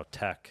of Monero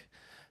tech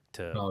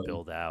to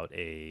build out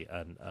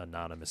an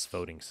anonymous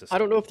voting system. I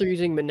don't know if they're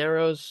using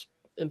Monero's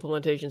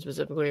implementation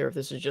specifically, or if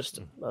this is just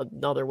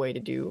another way to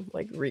do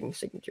like ring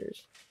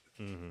signatures.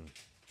 Mm-hmm.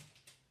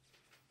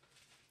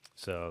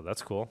 So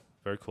that's cool.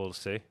 Very cool to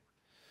see.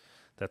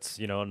 That's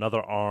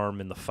another arm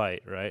in the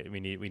fight, right? We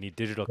need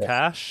digital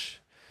cash,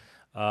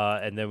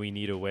 and then we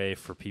need a way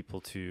for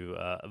people to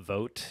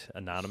vote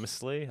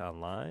anonymously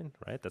online,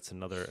 right? That's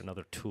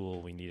another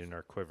tool we need in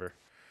our quiver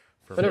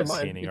for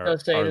maintaining our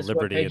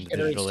liberty in the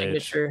digital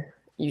age.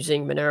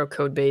 Using Monero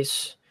code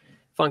base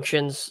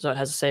functions, so it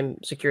has the same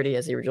security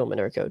as the original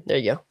Monero code. There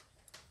you go.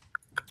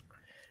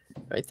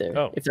 Right there.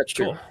 Oh, if that's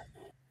true. Cool.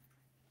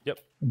 Yep.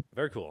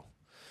 Very cool.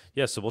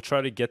 Yeah, so we'll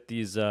try to get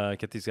these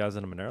guys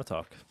on a Monero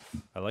Talk.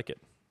 I like it.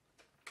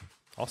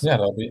 Awesome. Yeah,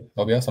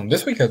 that'll be awesome.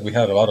 This week we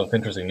had a lot of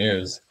interesting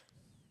news.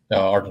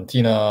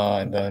 Argentina,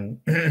 and then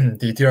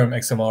the Ethereum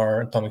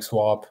XMR atomic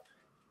swap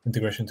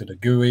integration to the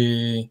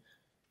GUI.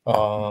 A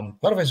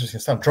lot of interesting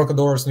stuff.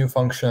 Trocador's new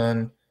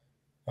function.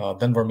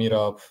 Denver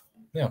meetup.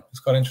 Yeah, it's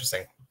quite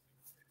interesting.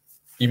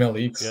 Email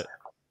leaks. Yeah.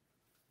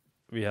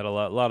 We had a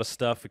lot of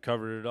stuff. We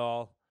covered it all.